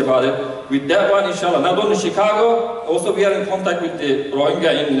optimistic about it. With that one, inshallah, not only Chicago, also we are in contact with the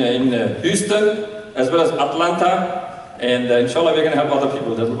Rohingya in Houston, as well as Atlanta. And inshallah, we're going to help other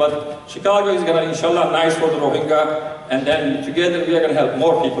people. But Chicago is going to, inshallah, nice for the Rohingya. And then together we are going to help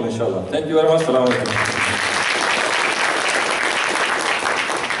more people, inshallah. Thank you very much. Assalamu alaikum.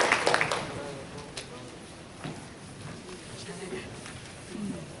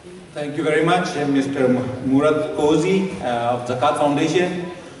 Thank you very much, Mr. Murad Kozi of Zakat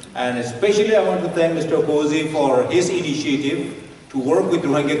Foundation. And especially I want to thank Mr. Kozi for his initiative to work with the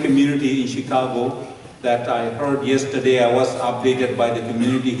Rohingya community in Chicago. That I heard yesterday. I was updated by the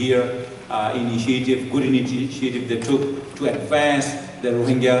community here, good initiative they took to advance the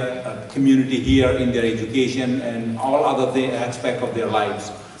Rohingya community here in their education and all other aspects of their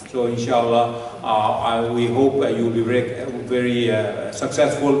lives. So inshallah, we hope you will be very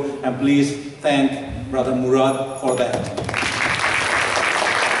successful, and please thank Brother Murad for that.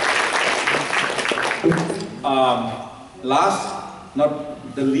 Last,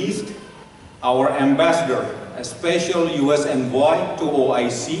 not the least, our ambassador, a special U.S. envoy to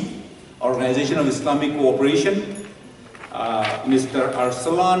OIC, Organization of Islamic Cooperation, Mr.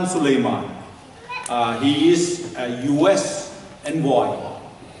 Arsalan Sulaiman. He is a U.S. envoy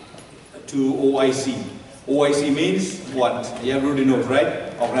to OIC. OIC means what? Everybody knows,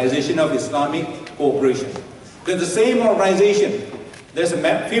 right? Organization of Islamic Cooperation. They're the same organization. There's a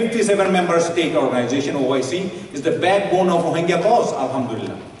 57 member state organization. OIC is the backbone of Rohingya cause,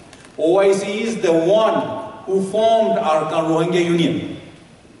 alhamdulillah. OIC is the one who formed our Rohingya Union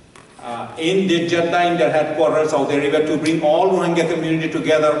in Jeddah, in their headquarters, Saudi Arabia, to bring all Rohingya community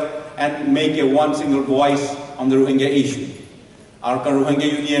together and make one single voice on the Rohingya issue, our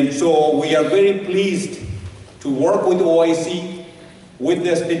Rohingya Union. So we are very pleased to work with OIC, with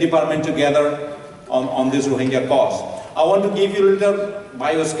the State Department together on this Rohingya cause. I want to give you a little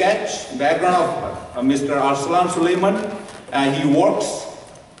bio sketch, background of Mr. Arsalan Sulaiman. He works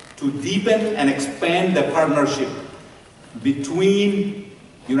to deepen and expand the partnership between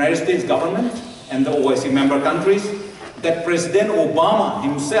United States government and the OIC member countries that President Obama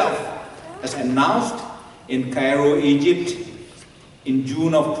himself has announced in Cairo, Egypt in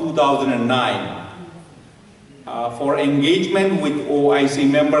June of 2009 for engagement with OIC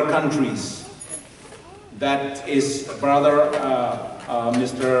member countries. That is Brother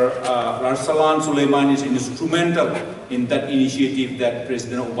Mr. Arsalan Sulaiman is instrumental in that initiative that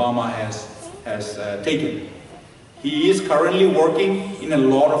President Obama has taken. He is currently working in a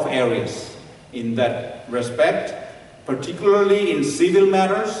lot of areas in that respect, particularly in civil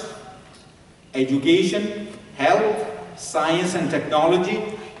matters, education, health, science and technology,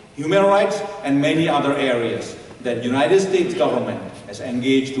 human rights, and many other areas that United States government has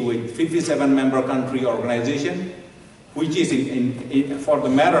engaged with 57 member country organization, which is for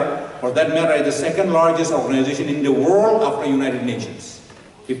that matter, the second largest organization in the world after United Nations,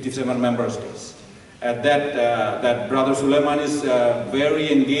 57 member states. That Brother Sulaiman is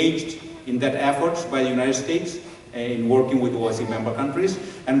very engaged in that efforts by the United States in working with OIC member countries.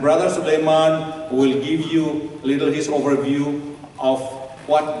 And Brother Sulaiman will give you a little his overview of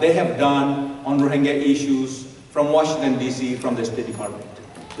what they have done on Rohingya issues from Washington, D.C., from the State Department.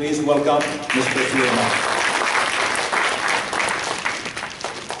 Please welcome Mr. Sulaiman.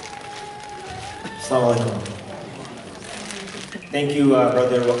 Assalamu alaikum. Thank you,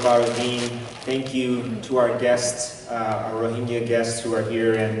 Brother Waqaruddin. Thank you to our guests, our Rohingya guests who are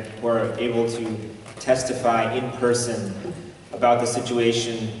here and who are able to testify in person about the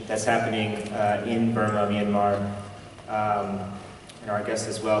situation that's happening in Burma, Myanmar, and our guest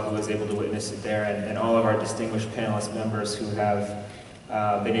as well who was able to witness it there, and all of our distinguished panelist members who have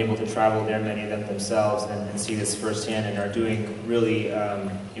been able to travel there, many of them themselves, and see this firsthand and are doing really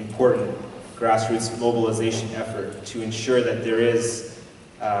important grassroots mobilization effort to ensure that there is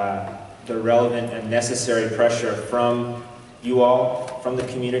the relevant and necessary pressure from you all, from the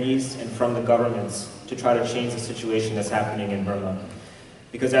communities, and from the governments to try to change the situation that's happening in Burma.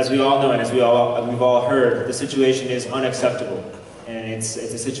 Because as we all know, and as we've all heard, the situation is unacceptable, and it's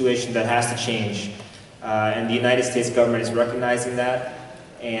a situation that has to change. And the United States government is recognizing that,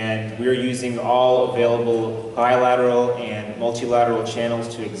 and we're using all available bilateral and multilateral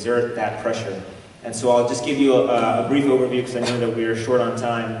channels to exert that pressure. And so I'll just give you a brief overview, because I know that we are short on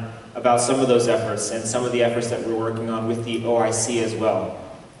time, about some of those efforts and some of the efforts that we're working on with the OIC as well.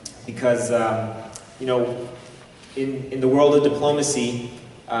 Because, you know, in the world of diplomacy,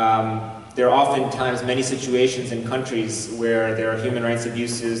 there are oftentimes many situations in countries where there are human rights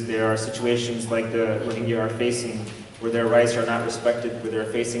abuses, there are situations like the Rohingya are facing, where their rights are not respected, where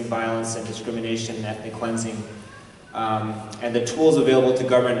they're facing violence and discrimination and ethnic cleansing. And the tools available to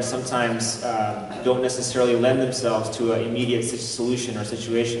government sometimes don't necessarily lend themselves to an immediate solution or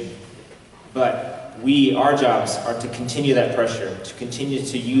situation. But our jobs are to continue that pressure, to continue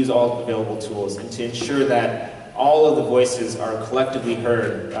to use all available tools, and to ensure that all of the voices are collectively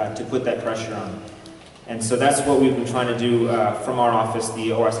heard to put that pressure on. And so that's what we've been trying to do from our office,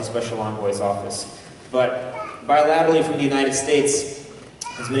 the OIC Special Envoy's office. But bilaterally from the United States,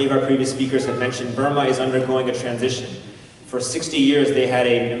 as many of our previous speakers have mentioned, Burma is undergoing a transition. For 60 years, they had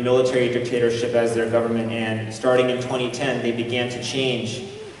a military dictatorship as their government, and starting in 2010, they began to change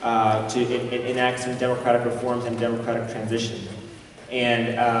to enact some democratic reforms and democratic transition.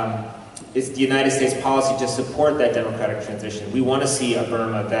 And it's the United States policy to support that democratic transition. We want to see a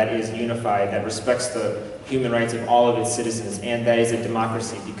Burma that is unified, that respects the human rights of all of its citizens, and that is a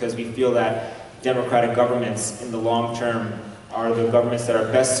democracy, because we feel that democratic governments in the long term are the governments that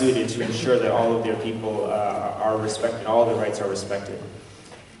are best suited to ensure that all of their people are respected, all their rights are respected.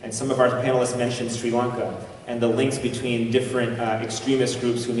 And some of our panelists mentioned Sri Lanka and the links between different extremist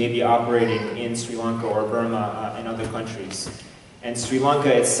groups who may be operating in Sri Lanka or Burma and other countries. And Sri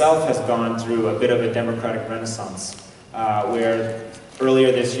Lanka itself has gone through a bit of a democratic renaissance, where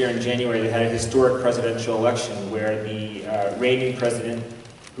earlier this year in January they had a historic presidential election where the reigning president,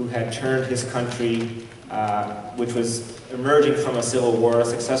 who had turned his country, which was emerging from a civil war, a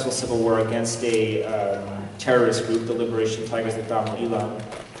successful civil war against a terrorist group, the Liberation Tigers of Tamil Eelam.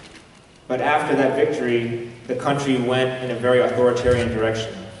 But after that victory, the country went in a very authoritarian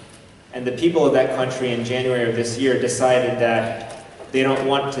direction. And the people of that country in January of this year decided that they don't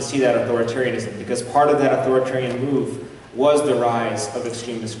want to see that authoritarianism, because part of that authoritarian move was the rise of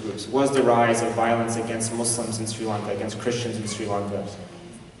extremist groups, was the rise of violence against Muslims in Sri Lanka, against Christians in Sri Lanka.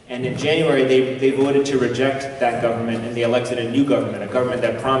 And in January, they voted to reject that government, and they elected a new government, a government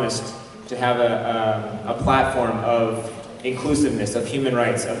that promised to have a platform of inclusiveness, of human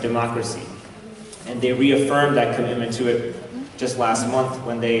rights, of democracy. And they reaffirmed that commitment to it just last month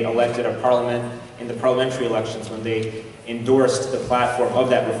when they elected a parliament in the parliamentary elections, when they endorsed the platform of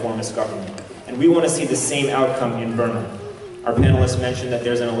that reformist government. And we want to see the same outcome in Burma. Our panelists mentioned that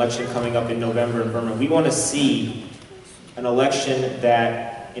there's an election coming up in November in Burma. We want to see an election that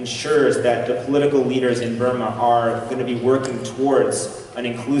ensures that the political leaders in Burma are going to be working towards an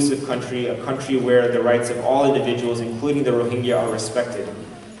inclusive country, a country where the rights of all individuals, including the Rohingya, are respected.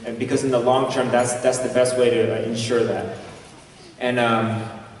 And because in the long term, that's the best way to ensure that. And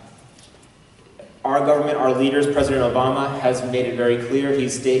our government, our leaders, President Obama, has made it very clear.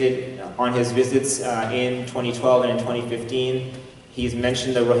 He's stated on his visits in 2012 and in 2015, he's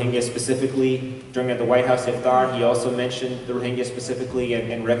mentioned the Rohingya specifically during the White House iftar. He also mentioned the Rohingya specifically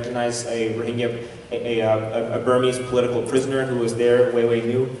and recognized a Rohingya, a Burmese political prisoner who was there, Wei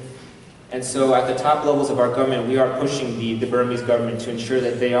New. And so at the top levels of our government, we are pushing the Burmese government to ensure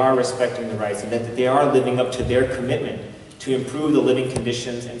that they are respecting the rights and that they are living up to their commitment to improve the living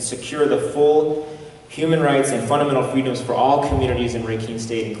conditions and secure the full human rights and fundamental freedoms for all communities in Rakhine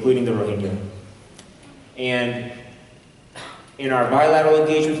State, including the Rohingya. And in our bilateral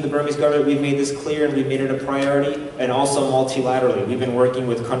engagement with the Burmese government, we've made this clear and we've made it a priority, and also multilaterally. We've been working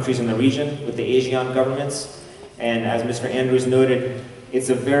with countries in the region, with the ASEAN governments, and as Mr. Andrews noted, it's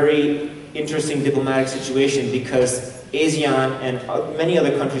a very interesting diplomatic situation because ASEAN and many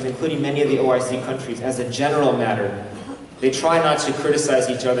other countries, including many of the OIC countries, as a general matter, they try not to criticize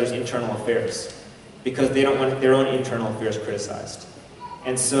each other's internal affairs because they don't want their own internal affairs criticized.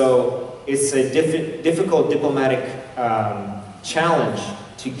 And so it's a difficult diplomatic challenge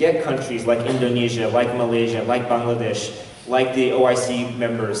to get countries like Indonesia, like Malaysia, like Bangladesh, like the OIC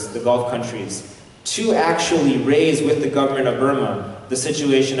members, the Gulf countries, to actually raise with the government of Burma the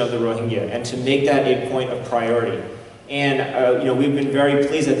situation of the Rohingya and to make that a point of priority. And we've been very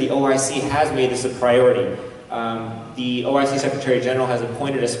pleased that the OIC has made this a priority. The OIC Secretary General has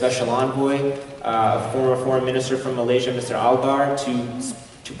appointed a special envoy, a former foreign minister from Malaysia, Mr. Albar,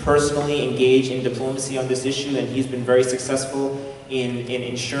 to personally engage in diplomacy on this issue, and he's been very successful in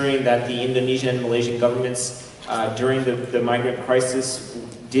ensuring that the Indonesian and Malaysian governments during the migrant crisis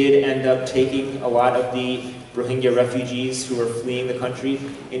did end up taking a lot of the Rohingya refugees who are fleeing the country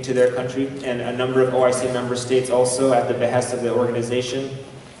into their country, and a number of OIC member states also, at the behest of the organization,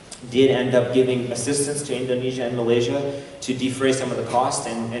 did end up giving assistance to Indonesia and Malaysia to defray some of the costs,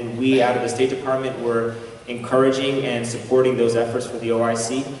 and we out of the State Department were encouraging and supporting those efforts for the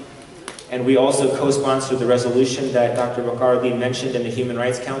OIC. And we also co-sponsored the resolution that Dr. Bakarudin mentioned in the Human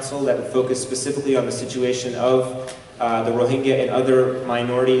Rights Council that focused specifically on the situation of the Rohingya and other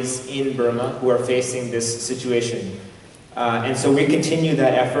minorities in Burma who are facing this situation. And so we continue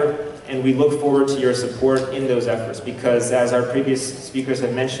that effort, and we look forward to your support in those efforts, because as our previous speakers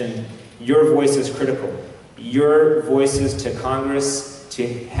have mentioned, your voice is critical. Your voices to Congress, to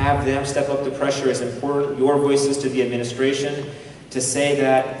have them step up the pressure is important. Your voices to the administration, to say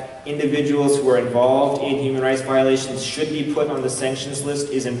that individuals who are involved in human rights violations should be put on the sanctions list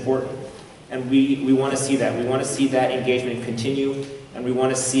is important. And we want to see that. We want to see that engagement continue, and we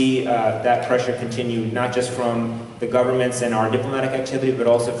want to see that pressure continue, not just from the governments and our diplomatic activity, but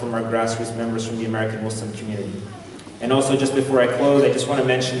also from our grassroots members from the American Muslim community. And also, just before I close, I just want to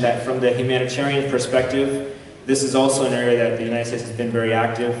mention that from the humanitarian perspective, this is also an area that the United States has been very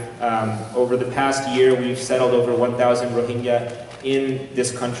active. Over the past year, we've settled over 1,000 Rohingya in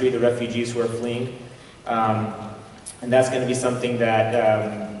this country, the refugees who are fleeing. And that's going to be something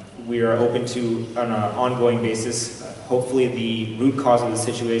that we are open to on an ongoing basis. Hopefully the root cause of the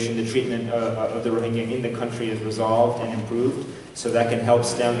situation, the treatment of the Rohingya in the country is resolved and improved, so that can help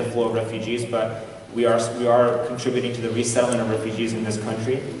stem the flow of refugees. But we are contributing to the resettlement of refugees in this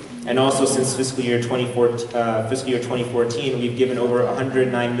country. And also, since fiscal year 2014, we've given over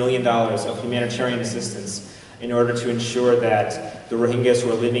 $109 million of humanitarian assistance in order to ensure that the Rohingyas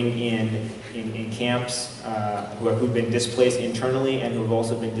who are living in camps, who've been displaced internally and who have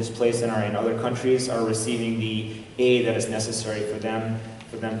also been displaced in other countries, are receiving the aid that is necessary for them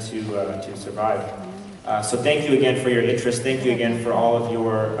to survive. So thank you again for your interest. Thank you again for all of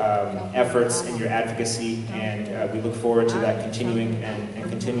your efforts and your advocacy, and we look forward to that continuing and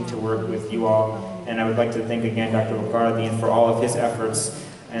continuing to work with you all. And I would like to thank again Dr. Bakarudin for all of his efforts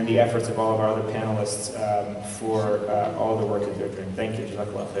and the efforts of all of our other panelists for all the work that they're doing. Thank you.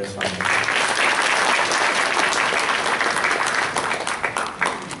 Jazakallah khair.